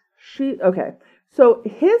because... Okay. So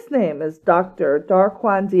his name is Dr.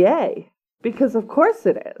 Darquan Die, because of course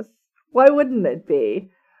it is. Why wouldn't it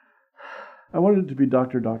be? I wanted it to be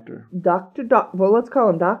Dr. Doctor. Well, let's call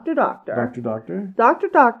him Dr. Doctor. Dr. Doctor? Dr.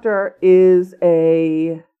 Doctor is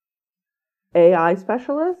a AI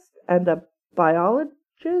specialist and a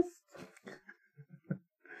biologist.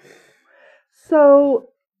 So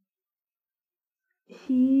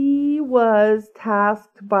he was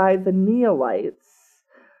tasked by the Neolites.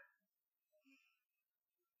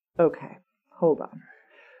 Okay, hold on.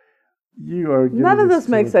 None of this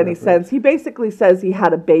makes any sense. He basically says he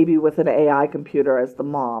had a baby with an AI computer as the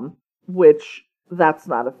mom, which that's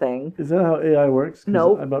not a thing. Is that how AI works?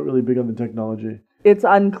 No. I'm not really big on the technology. It's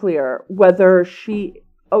unclear whether she...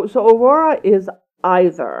 so Aurora is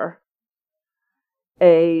either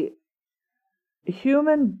a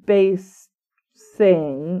human-based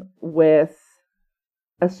thing with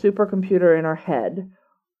a supercomputer in her head,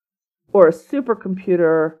 or a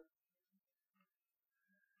supercomputer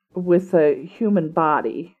with a human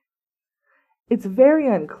body. It's very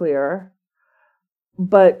unclear,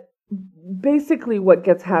 but basically what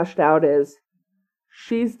gets hashed out is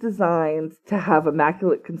she's designed to have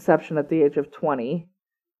immaculate conception at the age of 20,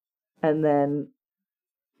 and then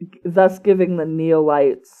thus giving the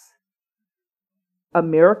Neolites a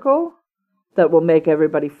miracle that will make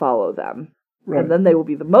everybody follow them. Right. And then they will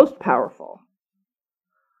be the most powerful.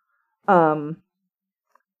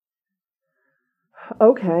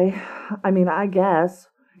 Okay. I mean, I guess.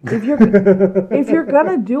 If you're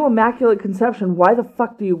gonna do Immaculate Conception, why the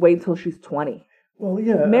fuck do you wait till she's 20? Well,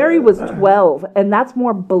 yeah. Mary was 12, and that's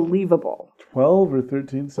more believable. 12 or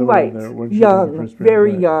 13, somewhere Right. in there. When she Young, first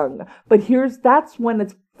very right. young. But that's when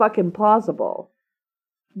it's fucking plausible.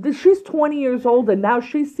 She's 20 years old, and now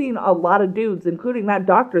she's seen a lot of dudes, including that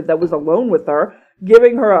doctor that was alone with her,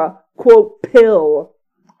 giving her a, quote, pill.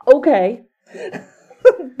 Okay.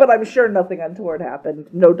 But I'm sure nothing untoward happened.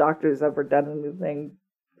 No doctor's ever done anything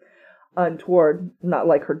untoward, not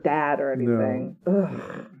like her dad or anything. No.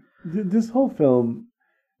 This whole film,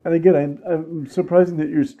 and again, I'm surprising that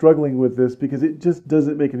you're struggling with this because it just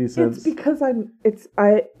doesn't make any sense. It's because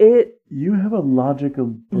you have a logical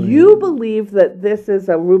brain. You believe that this is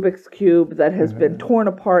a Rubik's Cube that has been torn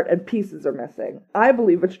apart and pieces are missing. I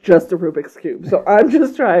believe it's just a Rubik's Cube, so I'm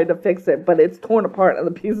just trying to fix it, but it's torn apart and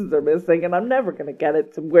the pieces are missing, and I'm never going to get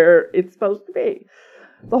it to where it's supposed to be.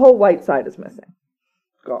 The whole white side is missing.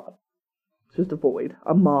 Gone. It's just a void.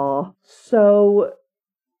 A maw. So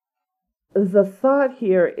the thought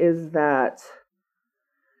here is that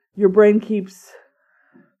your brain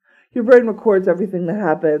records everything that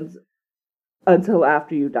happens until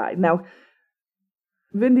after you die. Now,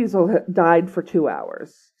 Vin Diesel died for 2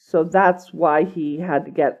 hours, so that's why he had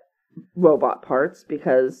to get robot parts,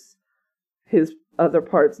 because his other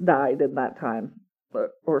parts died in that time,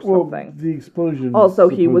 or something. Well, the explosion. Also,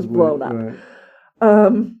 he was blown up.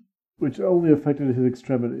 Right. Which only affected his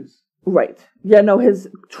extremities. Right. Yeah, no, his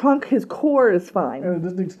core is fine. And it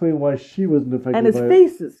doesn't explain why she wasn't affected and his by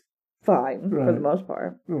face is fine, right. for the most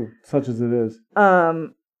part. Oh, such as it is.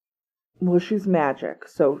 Well, she's magic,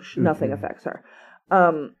 so nothing affects her.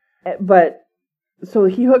 But so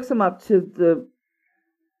he hooks him up to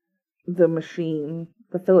the machine,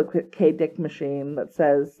 the Philip K. Dick machine that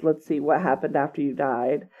says, "Let's see what happened after you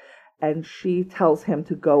died," and she tells him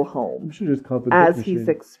to go home. We should just call it the as Dick he's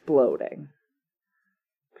machine. exploding.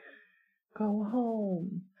 Go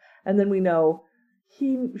home, and then we know.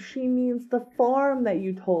 She means the farm that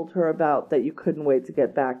you told her about that you couldn't wait to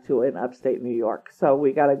get back to in upstate New York. So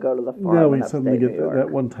we got to go to the farm. Now in we suddenly upstate get New York. that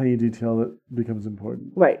one tiny detail that becomes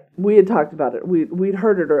important. Right. We had talked about it. We'd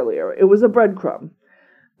heard it earlier. It was a breadcrumb.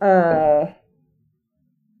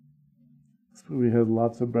 We had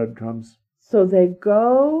lots of breadcrumbs. So they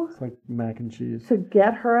go. It's like mac and cheese. To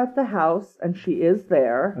get her at the house, and she is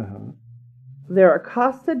there. Uh-huh. They're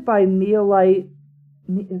accosted by Neolite.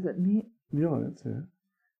 Is it Neolites, yeah.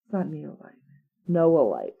 It's not Neolite.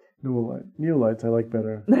 Noahite. Neolites I like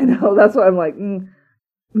better. I know, that's why I'm like,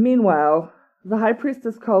 Meanwhile, the High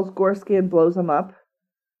Priestess calls Gorski and blows him up.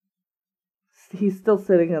 He's still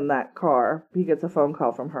sitting in that car. He gets a phone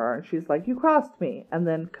call from her, and she's like, "You crossed me." And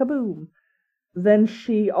then kaboom. Then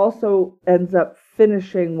she also ends up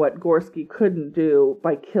finishing what Gorski couldn't do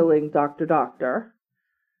by killing Dr. Doctor.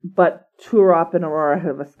 But Turop and Aurora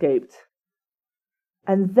have escaped.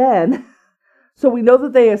 And then, so we know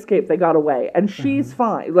that they escaped, they got away, and she's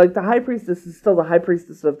fine. Like, the High Priestess is still the High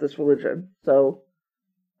Priestess of this religion. So,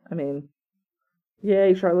 I mean,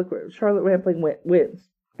 yay, Charlotte Rampling wins,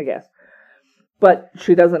 I guess. But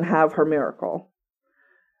she doesn't have her miracle.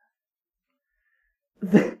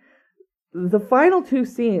 The final two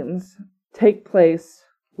scenes take place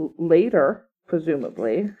later,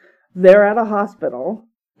 presumably. They're at a hospital,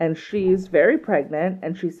 and she's very pregnant,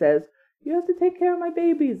 and she says, "You have to take care of my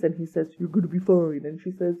babies." And he says, "You're going to be fine." And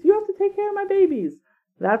she says, "You have to take care of my babies."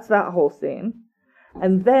 That's that whole scene.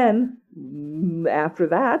 And then, after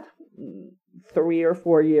that, 3 or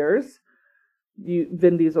 4 years,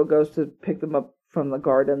 Vin Diesel goes to pick them up from the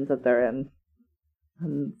garden that they're in.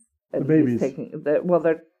 And the babies.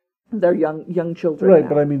 They're young children. Right, now.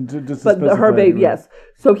 but I mean, just but her baby, right? yes.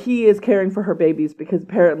 So he is caring for her babies because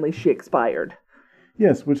apparently she expired.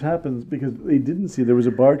 Yes, which happens because they didn't see there was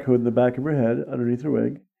a barcode in the back of her head underneath her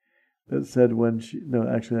wig that said when she. No,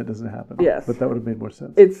 actually, that doesn't happen. Yes, but that would have made more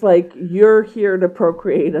sense. It's like you're here to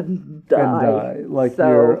procreate and die. Like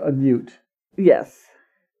you're a newt. Yes,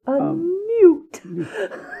 a newt.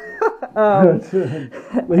 A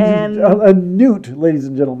newt, ladies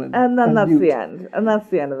and gentlemen. And then that's the end. And that's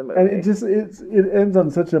the end of the movie. And it ends on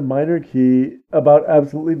such a minor key about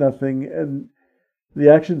absolutely nothing, and the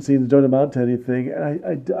action scenes don't amount to anything.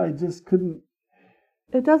 And I just couldn't.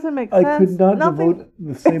 It doesn't make sense. I could not devote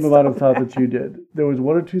the same amount of thought that you did. There was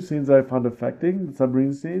 1 or 2 scenes that I found affecting. The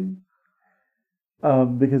submarine scene,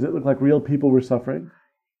 because it looked like real people were suffering.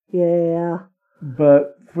 Yeah.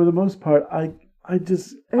 But for the most part, I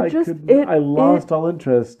lost all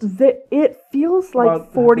interest. It feels like About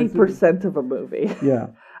halfway through. 40% of a movie. Yeah.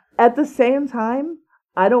 At the same time,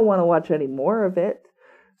 I don't want to watch any more of it.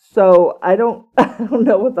 So I don't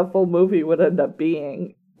know what the full movie would end up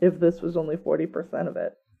being if this was only 40% of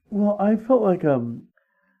it. Well, I felt like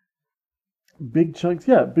big chunks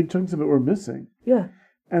of it were missing. Yeah.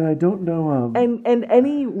 And I don't know and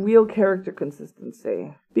any real character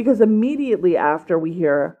consistency. Because immediately after we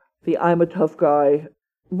hear the I'm a tough guy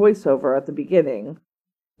voiceover at the beginning,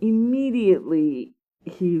 immediately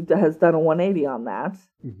he has done a 180 on that.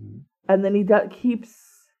 Mm-hmm. And then he keeps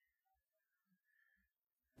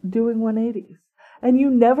doing 180s. And you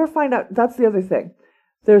never find out. That's the other thing.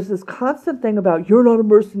 There's this constant thing about, you're not a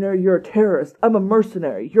mercenary, you're a terrorist. I'm a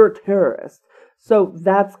mercenary, you're a terrorist. So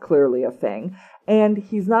that's clearly a thing. And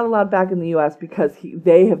he's not allowed back in the U.S. because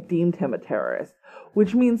they have deemed him a terrorist.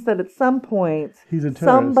 Which means that at some point, he's a terrorist.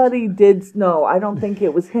 Somebody did, no, I don't think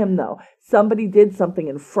it was him though. Somebody did something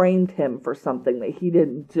and framed him for something that he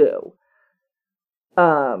didn't do.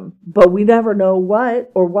 But we never know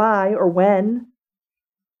what or why or when.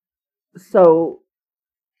 So,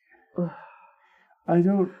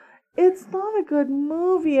 It's not a good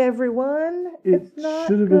movie, everyone. It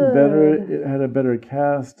should have been better. It had a better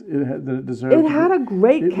cast. It deserved. It had a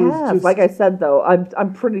great cast. Like I said, though,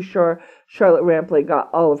 I'm pretty sure Charlotte Rampling got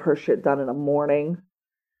all of her shit done in a morning.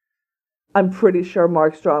 I'm pretty sure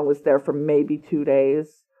Mark Strong was there for maybe 2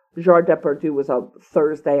 days. Gerard Depardieu was on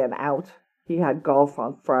Thursday and out. He had golf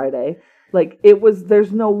on Friday.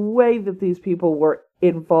 There's no way that these people were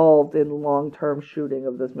involved in long-term shooting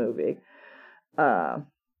of this movie.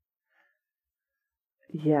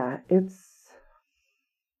 Yeah, it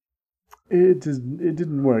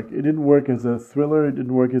didn't work. It didn't work as a thriller. It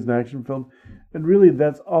didn't work as an action film. And really,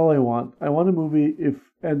 that's all I want. I want a movie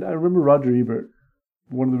and I remember Roger Ebert,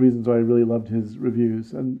 one of the reasons why I really loved his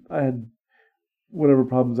reviews. And I had whatever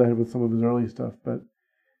problems I had with some of his early stuff, but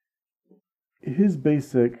his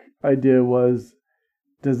basic idea was,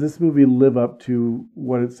 does this movie live up to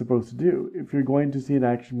what it's supposed to do? If you're going to see an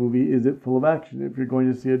action movie, is it full of action? If you're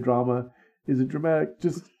going to see a drama, is it dramatic?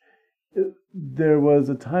 There was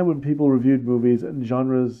a time when people reviewed movies and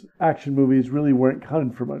genres, action movies really weren't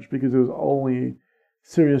counted for much because it was only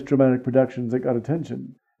serious dramatic productions that got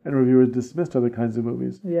attention, and reviewers dismissed other kinds of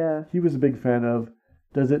movies. Yeah. He was a big fan of,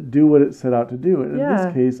 does it do what it set out to do? And in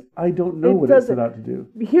this case, I don't know what it set out to do.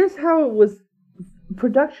 Here's how it was.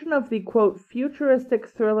 Production of the, quote, futuristic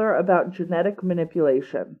thriller about genetic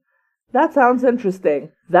manipulation. That sounds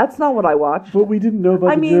interesting. That's not what I watched. But we didn't know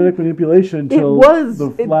about genetic manipulation until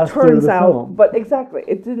the last third of the film. But exactly,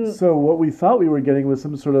 it didn't. So what we thought we were getting was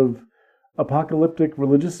some sort of apocalyptic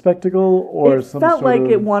religious spectacle, or it felt like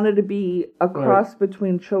it wanted to be a cross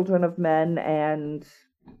between Children of Men and,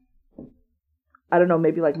 I don't know,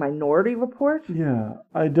 maybe like Minority Report. Yeah,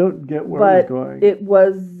 I don't get where it was going. It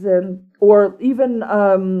wasn't, or even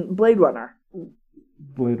Blade Runner.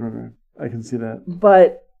 Blade Runner, I can see that.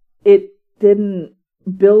 But it didn't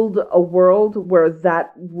build a world where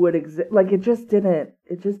that would exist. Like, it just didn't.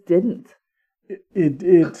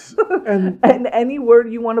 And any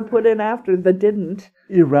word you want to put in after the didn't.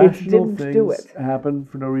 Irrational things happen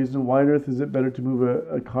for no reason. Why on earth is it better to move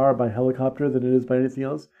a car by helicopter than it is by anything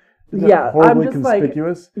else? Is that horribly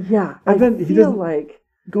conspicuous? And then he doesn't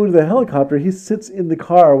go to the helicopter. He sits in the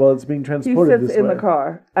car while it's being transported. He sits in the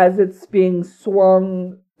car as it's being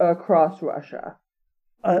swung across Russia.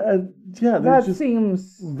 That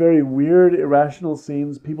seems very weird, irrational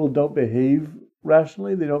scenes. People don't behave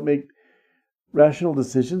rationally. They don't make rational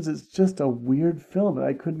decisions. It's just a weird film, and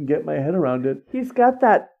I couldn't get my head around it. He's got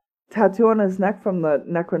that tattoo on his neck from the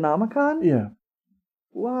Necronomicon? Yeah.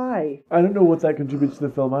 Why? I don't know what that contributes to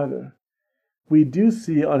the film either. We do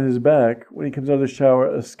see on his back, when he comes out of the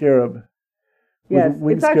shower, a scarab. Yes,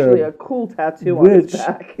 it's actually a cool tattoo on his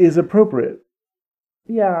back. Which is appropriate.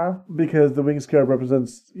 Yeah. Because the winged scarab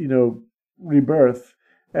represents, rebirth,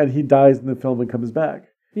 and he dies in the film and comes back.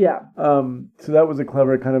 Yeah. So that was a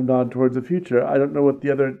clever kind of nod towards the future. I don't know what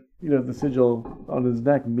the other, the sigil on his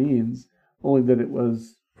neck means, only that it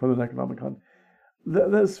was from the Necronomicon.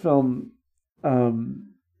 This film, I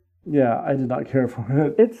did not care for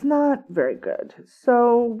it. It's not very good.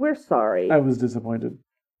 So we're sorry. I was disappointed.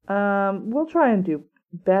 We'll try and do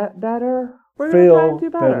better. We're going to try and do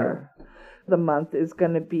better. The month is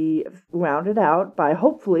going to be rounded out by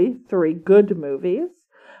hopefully 3 good movies.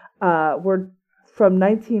 We're from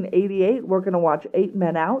 1988. We're going to watch 8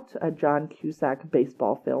 Men Out, a John Cusack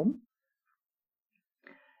baseball film.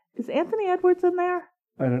 Is Anthony Edwards in there?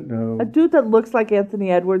 I don't know. A dude that looks like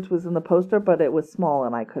Anthony Edwards was in the poster, but it was small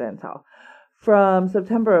and I couldn't tell. From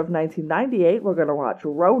September of 1998, we're going to watch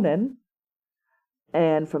Ronin.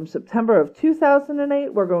 And from September of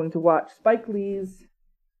 2008, we're going to watch Spike Lee's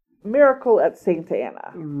Miracle at Santa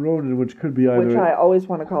Ana. Ronin, which could be either which I always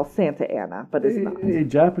want to call Santa Ana, but it's not. A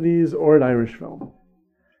Japanese or an Irish film.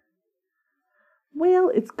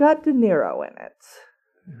 Well, it's got De Niro in it.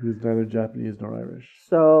 Who's neither Japanese nor Irish.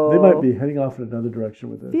 So they might be heading off in another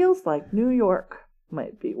direction with it. Feels like New York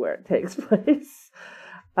might be where it takes place.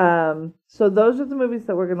 So those are the movies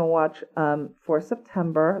that we're going to watch for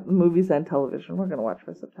September. Movies and television we're going to watch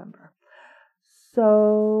for September.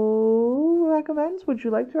 So, recommends? Would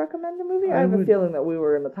you like to recommend a movie? I have a feeling that we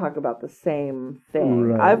were going to talk about the same thing.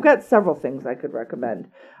 Right. I've got several things I could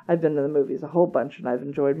recommend. I've been to the movies a whole bunch, and I've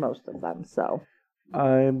enjoyed most of them, so.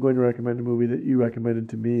 I'm going to recommend a movie that you recommended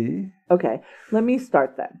to me. Okay, let me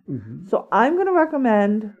start then. Mm-hmm. So, I'm going to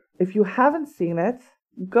recommend, if you haven't seen it,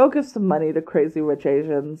 go give some money to Crazy Rich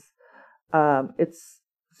Asians. It's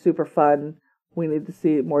super fun. We need to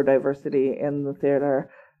see more diversity in the theater.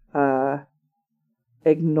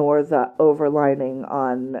 Ignore the overlining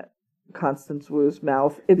on Constance Wu's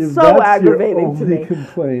mouth. It's if so aggravating to me.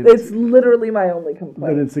 Complaint, it's literally my only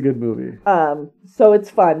complaint. Then it's a good movie. So it's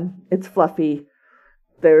fun. It's fluffy.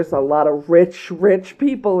 There's a lot of rich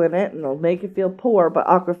people in it, and it'll make you feel poor. But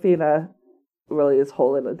Awkwafina really is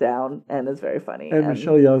holding it down and is very funny. And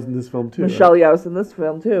Michelle Yeoh's in this film too. Michelle Yeoh's in this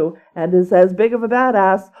film too, and is as big of a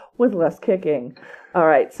badass with less kicking. All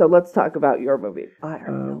right, so let's talk about your movie. I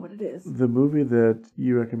don't know what it is. The movie that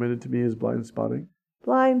you recommended to me is Blind Spotting.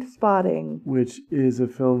 Blind Spotting. Which is a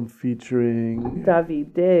film featuring...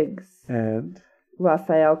 Daveed Diggs. And...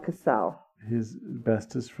 Rafael Casal. His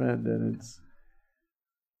bestest friend. And it's...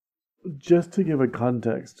 Just to give a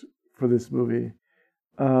context for this movie,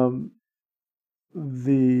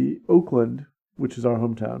 the Oakland, which is our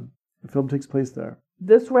hometown, the film takes place there.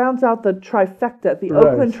 This rounds out the trifecta, the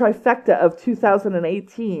Oakland trifecta of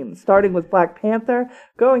 2018, starting with Black Panther,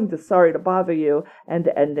 going to Sorry to Bother You, and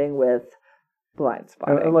ending with Blind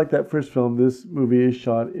Spotting. And unlike that first film, this movie is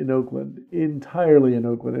shot in Oakland, entirely in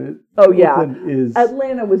Oakland.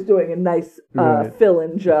 Atlanta was doing a nice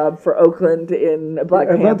fill-in job for Oakland in Black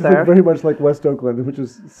Panther. Atlanta very much like West Oakland, which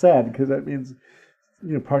is sad because that means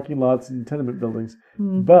parking lots and tenement buildings.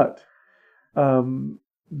 But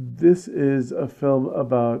this is a film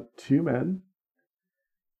about two men,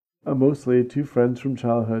 mostly two friends from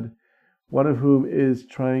childhood, one of whom is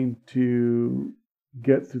trying to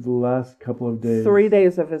get through the last couple of days. 3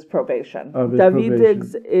 days of his probation. Daveed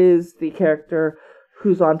Diggs is the character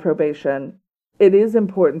who's on probation. It is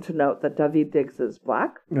important to note that Daveed Diggs is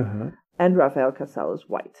black and Rafael Casal is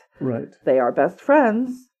white. Right. They are best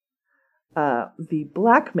friends. The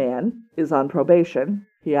black man is on probation.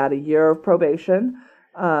 He had a year of probation.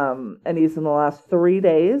 And he's in the last 3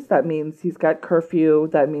 days. That means he's got curfew.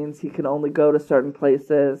 That means he can only go to certain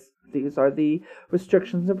places. These are the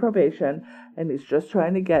restrictions of probation. And he's just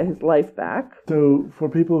trying to get his life back. So for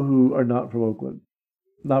people who are not from Oakland,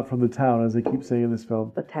 not from the town, as they keep saying in this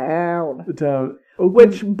film. The town. Oakland,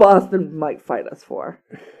 which Boston might fight us for.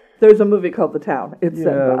 There's a movie called The Town. It's in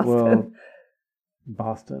Boston. Well,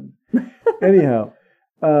 Boston. Anyhow,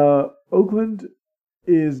 Oakland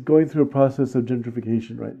is going through a process of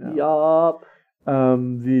gentrification right now. Yup.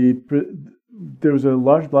 There was a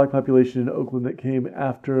large black population in Oakland that came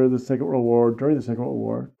after the Second World War, during the Second World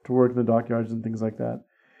War, to work in the dockyards and things like that.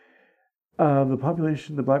 The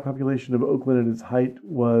black population of Oakland at its height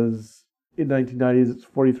was, in 1990s, it's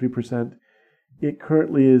 43%. It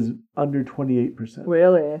currently is under 28%.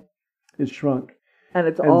 Really? It's shrunk. And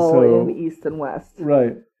it's all in East and West.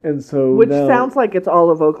 Right. And so which sounds like it's all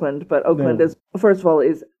of Oakland, but Oakland is, first of all,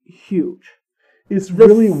 is huge. It's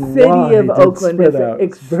really wide. The city of Oakland is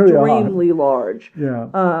extremely large. Yeah.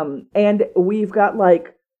 And we've got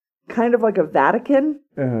kind of like a Vatican.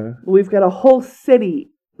 Uh-huh. We've got a whole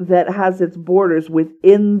city that has its borders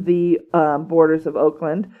within the borders of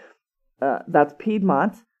Oakland. That's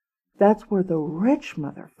Piedmont. That's where the rich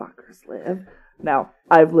motherfuckers live. Now,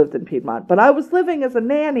 I've lived in Piedmont, but I was living as a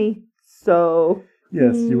nanny, so...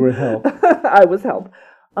 Yes, you were help. I was help.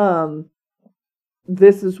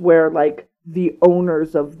 This is where, the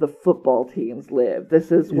owners of the football teams live.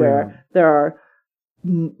 This is where there are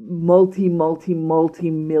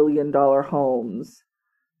multi-million-dollar homes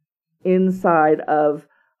inside of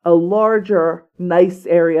a larger, nice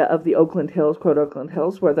area of the Oakland Hills, quote Oakland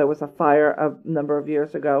Hills, where there was a fire a number of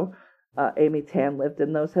years ago. Amy Tan lived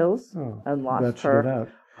in those hills and lost her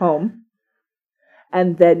home.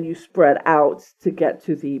 And then you spread out to get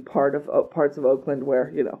to the parts of Oakland where,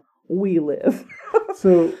 we live.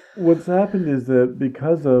 So what's happened is that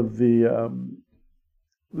because of the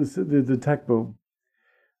tech boom,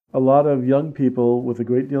 a lot of young people with a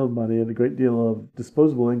great deal of money and a great deal of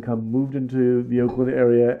disposable income moved into the Oakland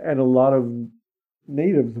area, and a lot of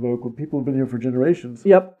natives of Oakland, people who've been here for generations,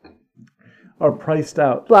 Yep. are priced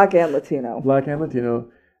out. Black and Latino. Black and Latino.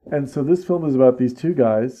 And so this film is about these two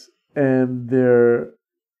guys and their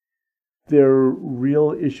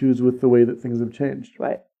real issues with the way that things have changed.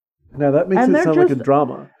 Right. Now that makes And it they're sound like a just-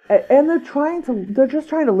 drama. And they're just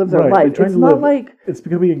trying to live their Right, life. they're trying It's to not live. like It's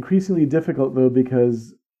becoming increasingly difficult though,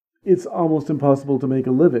 because it's almost impossible to make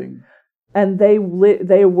a living. and they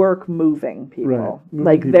work moving people. Right, moving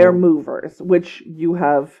Like people. they're movers, which you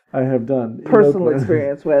have I have done in personal Oakland.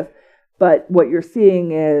 experience with. But what you're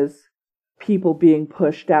seeing is people being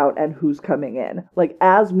pushed out and who's coming in. Like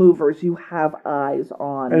as movers, you have eyes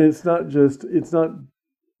on. And it's not.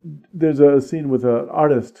 There's a scene with an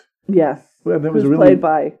artist. Yes. And that was who's really played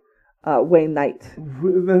by Wayne Knight.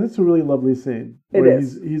 That's a really lovely scene. It where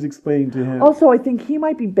is. He's explaining to him. Also, I think he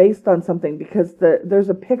might be based on something because there's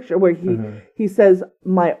a picture where he says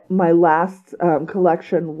my last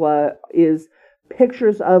collection is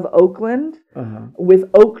pictures of Oakland with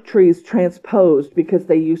oak trees transposed because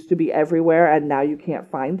they used to be everywhere and now you can't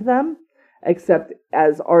find them except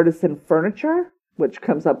as artisan furniture, which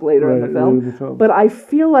comes up later in the film. But I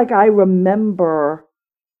feel like I remember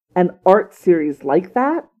an art series like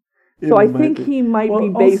that. So I think he might be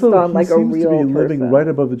based on like a real person. He seems to be living right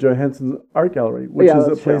above the Johansson Art Gallery, which is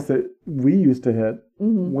a place that we used to hit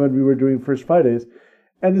when we were doing First Fridays.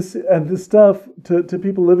 And this stuff, to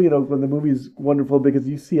people living in Oakland, the movie's wonderful because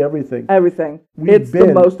you see everything. Everything. It's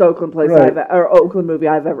the most Oakland place or Oakland movie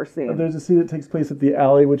I've ever seen. And there's a scene that takes place at the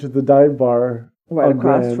Alley, which is the dive bar. Right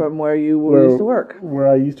across Grand, from where you used to work. Where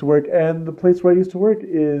I used to work. And the place where I used to work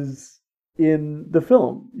is in the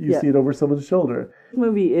film. You see it over someone's shoulder. This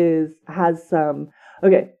movie has some...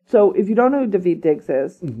 Okay, so if you don't know who Daveed Diggs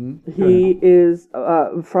is, he is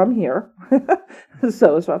from here.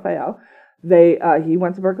 So is Raphael. He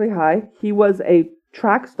went to Berkeley High. He was a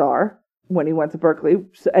track star when he went to Berkeley,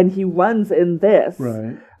 and he runs in this,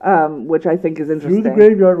 right? Which I think is interesting. Through the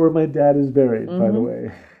graveyard where my dad is buried, by the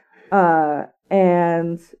way.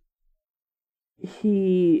 And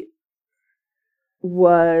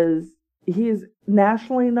he's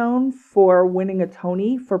nationally known for winning a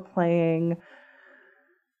Tony for playing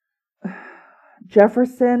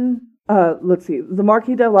Jefferson. Let's see, the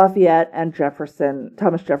Marquis de Lafayette and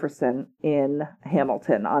Thomas Jefferson in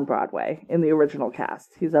Hamilton on Broadway in the original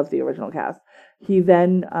cast. He's of the original cast. He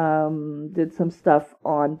then did some stuff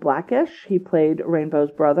on Blackish. He played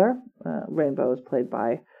Rainbow's brother. Rainbow is played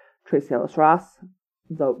by Tracee Ellis Ross,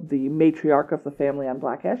 the matriarch of the family on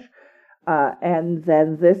Blackish. And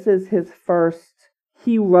then this is his first.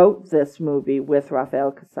 He wrote this movie with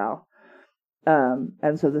Rafael Casal,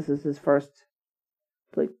 and so this is his first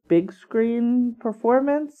big screen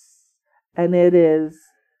performance, and it is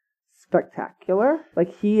spectacular.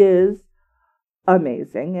 He is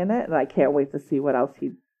amazing in it, and I can't wait to see what else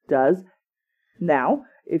he does. Now,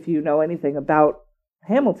 if you know anything about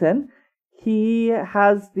Hamilton, he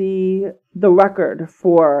has the record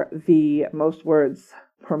for the most words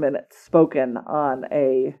per minute spoken on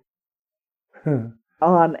a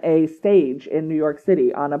stage in New York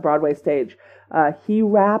City, on a Broadway stage. He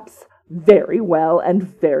raps very well and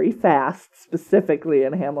very fast, specifically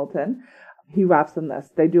in Hamilton. He raps in this.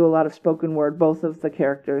 They do a lot of spoken word. Both of the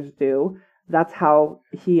characters do. That's how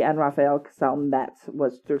he and Rafael Casal met,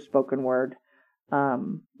 was through spoken word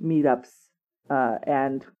meetups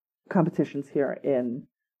and competitions here in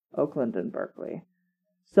Oakland and Berkeley.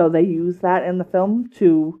 So they use that in the film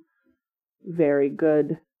to very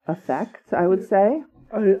good effect, I would say.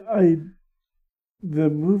 The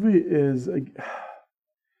movie is...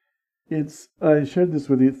 I shared this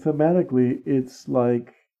with you. Thematically, it's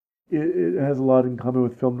like it has a lot in common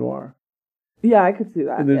with film noir. Yeah, I could see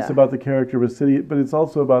that. And it's about the character of a city, but it's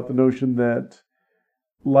also about the notion that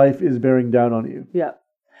life is bearing down on you. Yeah.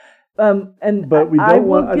 But I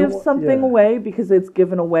will give something away because it's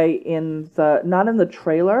given away not in the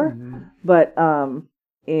trailer, but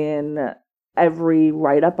in every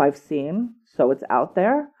write-up I've seen. So it's out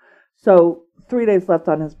there. So 3 days left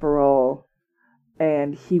on his parole,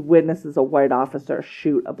 and he witnesses a white officer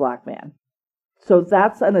shoot a black man. So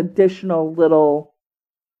that's an additional little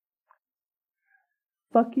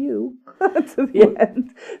fuck you to the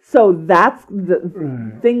end. So that's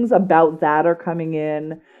the things about that are coming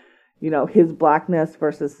in. His blackness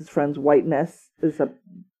versus his friend's whiteness is a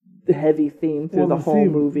heavy theme through the whole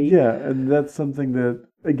movie. Yeah, and that's something that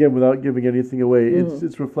again, without giving anything away,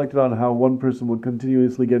 it's reflected on how one person will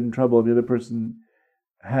continuously get in trouble and the other person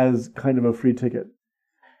has kind of a free ticket.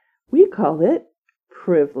 We call it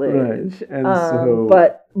privilege. Right. And so...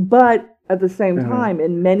 But at the same time,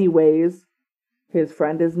 in many ways, his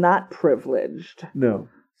friend is not privileged. No.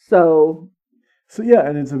 So yeah,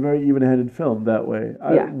 and it's a very even-handed film that way.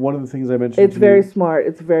 One of the things I mentioned... It's very smart.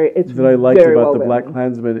 It's that I liked about The Black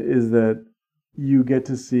Klansman is that you get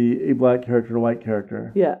to see a black character and a white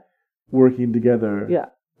character working together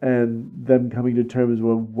and them coming to terms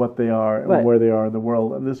with what they are and where they are in the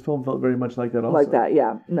world. And this film felt very much like that also. Like that,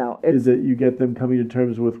 yeah. No, is that you get them coming to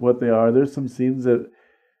terms with what they are. There's some scenes that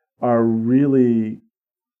are really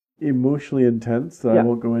emotionally intense that I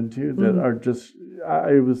won't go into that are just...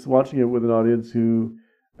 I was watching it with an audience who...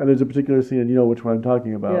 And there's a particular scene, and you know which one I'm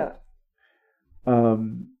talking about. Yeah.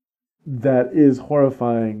 That is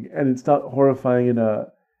horrifying, and it's not horrifying in a...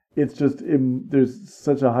 It's just... there's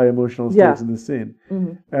such a high emotional stakes in this scene.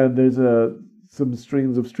 Mm-hmm. And there's some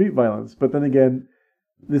strings of street violence. But then again,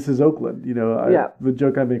 this is Oakland. You know, the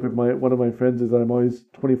joke I make with one of my friends is that I'm always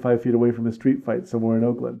 25 feet away from a street fight somewhere in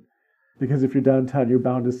Oakland. Because if you're downtown, you're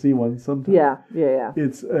bound to see one sometime. Yeah.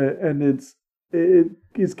 It's... and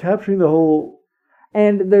it's capturing the whole...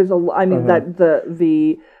 And there's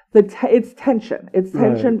it's tension. It's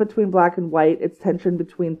tension between black and white. It's tension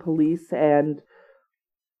between police and,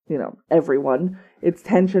 everyone. It's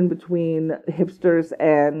tension between hipsters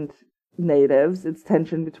and natives. It's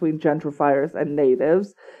tension between gentrifiers and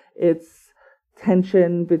natives. It's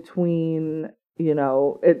tension between, there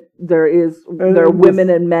are women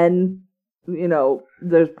and men,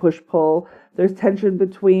 there's push-pull. There's tension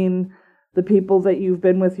between the people that you've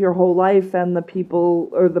been with your whole life and the people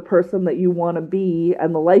or the person that you want to be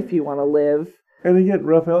and the life you want to live. And again,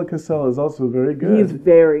 Rafael Casal is also very good. He's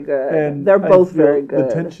very good. And they're both very good.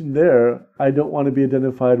 The tension there, I don't want to be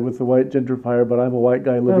identified with the white gentrifier, but I'm a white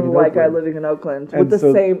guy living in Oakland. I'm a white guy living in Oakland. With the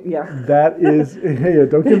same, That is,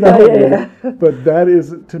 don't give that away. But that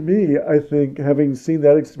is, to me, I think, having seen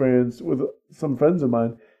that experience with some friends of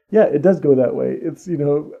mine, it does go that way. It's,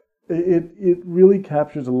 It really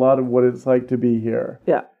captures a lot of what it's like to be here.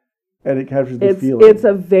 Yeah. And it captures the feeling. It's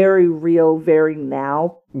a very real, very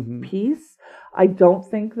now piece. I don't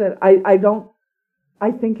think that...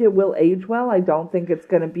 I think it will age well. I don't think it's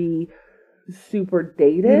going to be super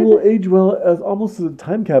dated. It will age well as almost as a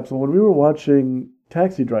time capsule. When we were watching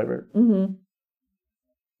Taxi Driver,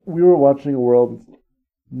 we were watching a world that's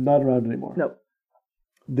not around anymore. No.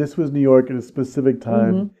 This was New York at a specific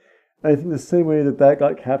time. I think the same way that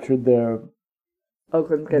got captured there,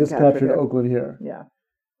 Oakland's captured Oakland here. Yeah.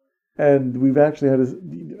 And we've actually had,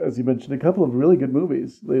 as you mentioned, a couple of really good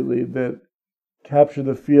movies lately that capture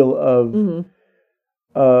the feel of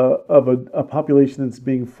a population that's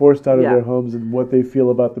being forced out of their homes and what they feel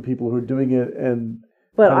about the people who are doing it.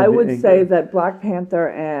 But I would say that Black Panther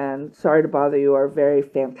and Sorry to Bother You are very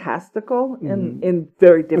fantastical in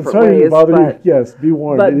very different ways. Sorry to Bother You, yes, be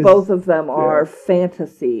warned. But both of them are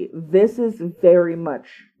fantasy. This is very much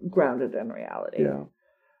grounded in reality. Yeah.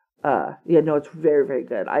 It's very, very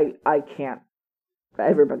good. I can't.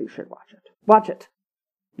 Everybody should watch it. Watch it.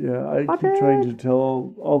 Yeah, I keep trying to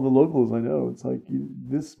tell all the locals I know. It's like,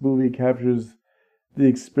 this movie captures the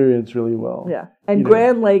experience really well. Yeah. And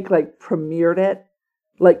Grand Lake, premiered it.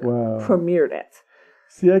 Premiered it.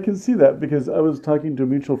 See, I can see that because I was talking to a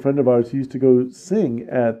mutual friend of ours who used to go sing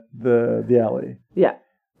at the Alley. Yeah.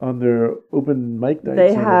 On their open mic nights.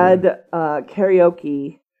 They had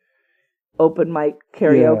karaoke, open mic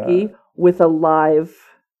karaoke with a live...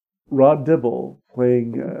 Rod Dibble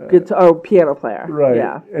playing... guitar, piano player. Right.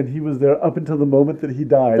 Yeah. And he was there up until the moment that he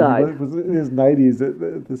died. He was in his 90s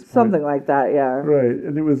at this point. Something like that, yeah. Right.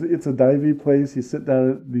 And it's a divey place. You sit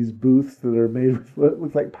down at these booths that are made with what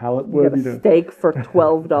looks like pallet wood. You get a steak for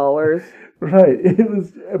 $12. Right.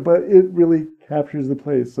 But it really captures the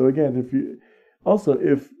place. So again, if you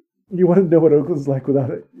want to know what Oakland's like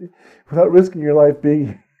without risking your life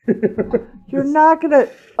being You're not gonna.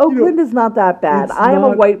 Oakland is not that bad. I am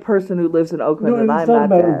a white person who lives in Oakland, and I'm not. It's not a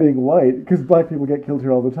matter of being white because black people get killed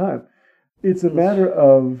here all the time. It's a matter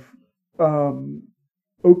of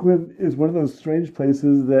Oakland is one of those strange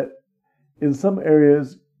places that, in some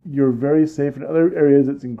areas, you're very safe. In other areas,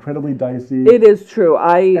 it's incredibly dicey. It is true.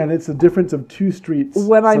 And it's a difference of two streets.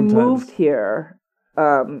 When I moved here,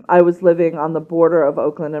 I was living on the border of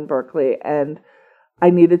Oakland and Berkeley, and I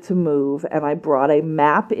needed to move, and I brought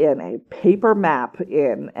a paper map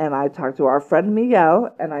in, and I talked to our friend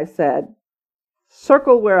Miguel, and I said,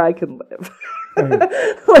 circle where I can live.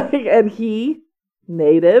 And he,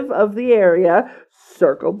 native of the area,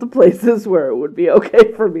 circled the places where it would be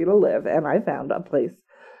okay for me to live, and I found a place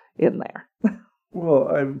in there. Well,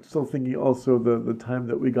 I'm still thinking also the time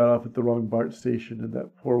that we got off at the wrong BART station and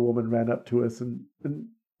that poor woman ran up to us and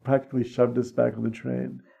practically shoved us back on the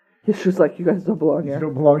train. It's just like, you guys don't belong You here.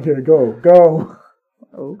 don't belong here. Go.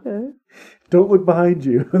 Okay. Don't look behind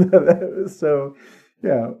you. So,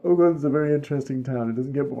 yeah, Oakland's a very interesting town. It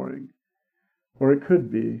doesn't get boring. Or it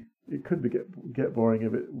could be. It could get boring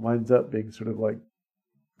if it winds up being sort of like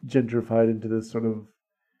gentrified into this sort of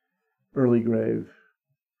early grave.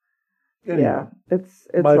 Anyhow, Yeah, it's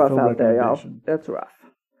my rough film out there, y'all. recommendation. It's rough.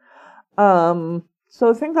 So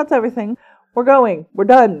I think that's everything. We're going. We're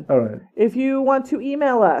done. All right. If you want to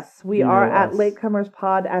email us, we Email are at us.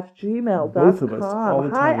 latecomerspod@gmail.com. Both of us, all the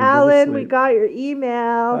time. Hi, We go to Alan. We sleep. got your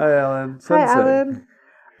email. Hi, Alan. Hi, Sensei.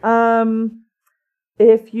 Alan.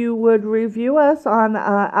 If you would review us on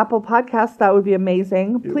Apple Podcasts, that would be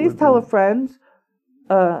amazing. It Please would tell be. a friend,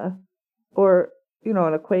 or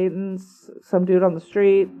an acquaintance, some dude on the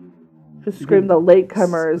street. Just You scream can the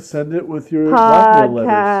Latecomers Send it with your blackmail letters.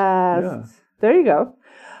 podcast. Yeah. There you go.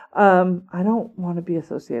 I don't want to be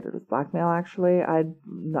associated with blackmail. Actually, I'd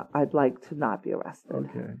like to not be arrested.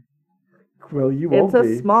 Okay. Well, you won't It's a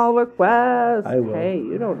be. small request. I will. Hey,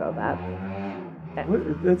 you don't know that.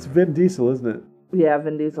 That's Vin Diesel, isn't it? Yeah,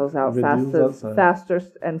 Vin Diesel's out Vin Diesel's outside. faster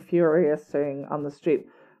and furious on the street.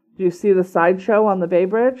 Do you see the sideshow on the Bay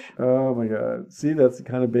Bridge? Oh my God! See, that's the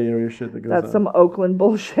kind of Bay Area shit that goes on. That's some Oakland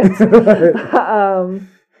bullshit.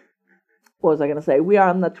 What was I going to say? We are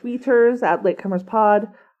on the tweeters at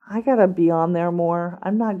LatecomersPod. I got to be on there more.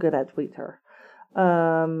 I'm not good at Twitter.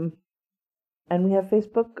 And we have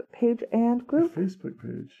Facebook page and group. Facebook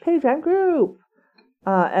page. Page and group.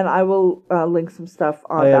 And I will link some stuff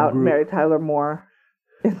I have about group. Mary Tyler Moore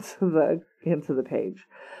into the page.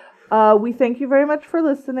 We thank you very much for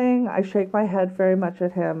listening. I shake my head very much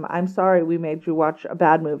at him. I'm sorry we made you watch a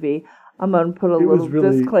bad movie. I'm going to put a It was little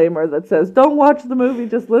really- disclaimer that says, don't watch the movie,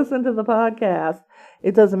 just listen to the podcast.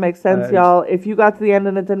 It doesn't make sense, I- y'all. If you got to the end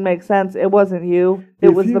and it didn't make sense, it wasn't you. It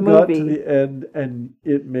was the If you got to movie. the end and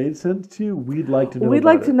it made sense to you, we'd like to know. We'd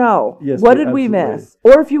like to know. Yes, what we did we absolutely- miss?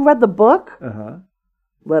 Or if you read the book,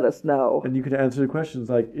 let us know. And you could answer the questions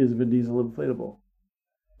like, is Vin Diesel inflatable?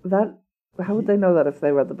 How would they know that if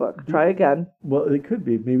they read the book? Try again. Well, it could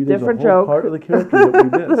be. Maybe there's Different a whole joke. part of the character that we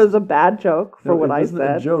missed. There's a bad joke for No, what it I wasn't a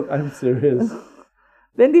said. joke. I'm serious.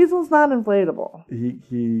 Vin Diesel's not inflatable. He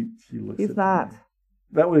looks. He's it to not. me.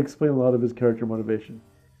 That would explain a lot of his character motivation.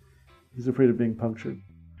 He's afraid of being punctured.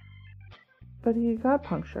 But he got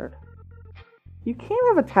punctured. You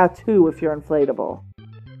can't have a tattoo if you're inflatable.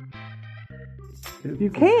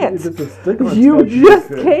 You can't. It's a stigma You tattoo. just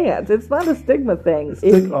can't. It's not a stigma thing. A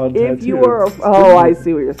stick-on If you tattoo. were, It's oh, I stigma.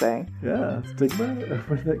 see what you're saying. Yeah, stigma.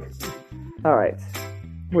 All right,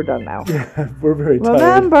 we're done now. Yeah, we're very tired.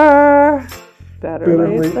 Remember, better Better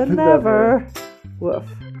late late than than never. Woof.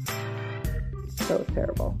 That was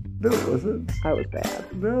terrible. No, it wasn't. I was bad.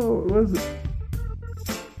 No, it wasn't.